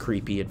on this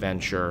creepy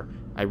adventure.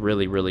 I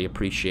really, really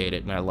appreciate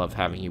it, and I love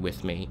having you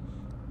with me.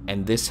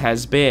 And this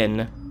has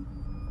been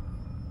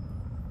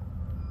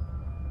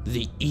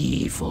The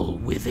Evil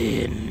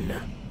Within.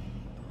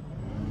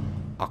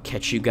 I'll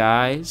catch you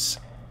guys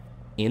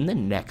in the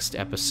next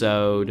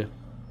episode.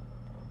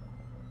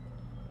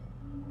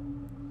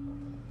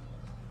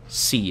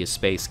 See ya,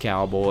 Space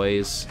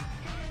Cowboys.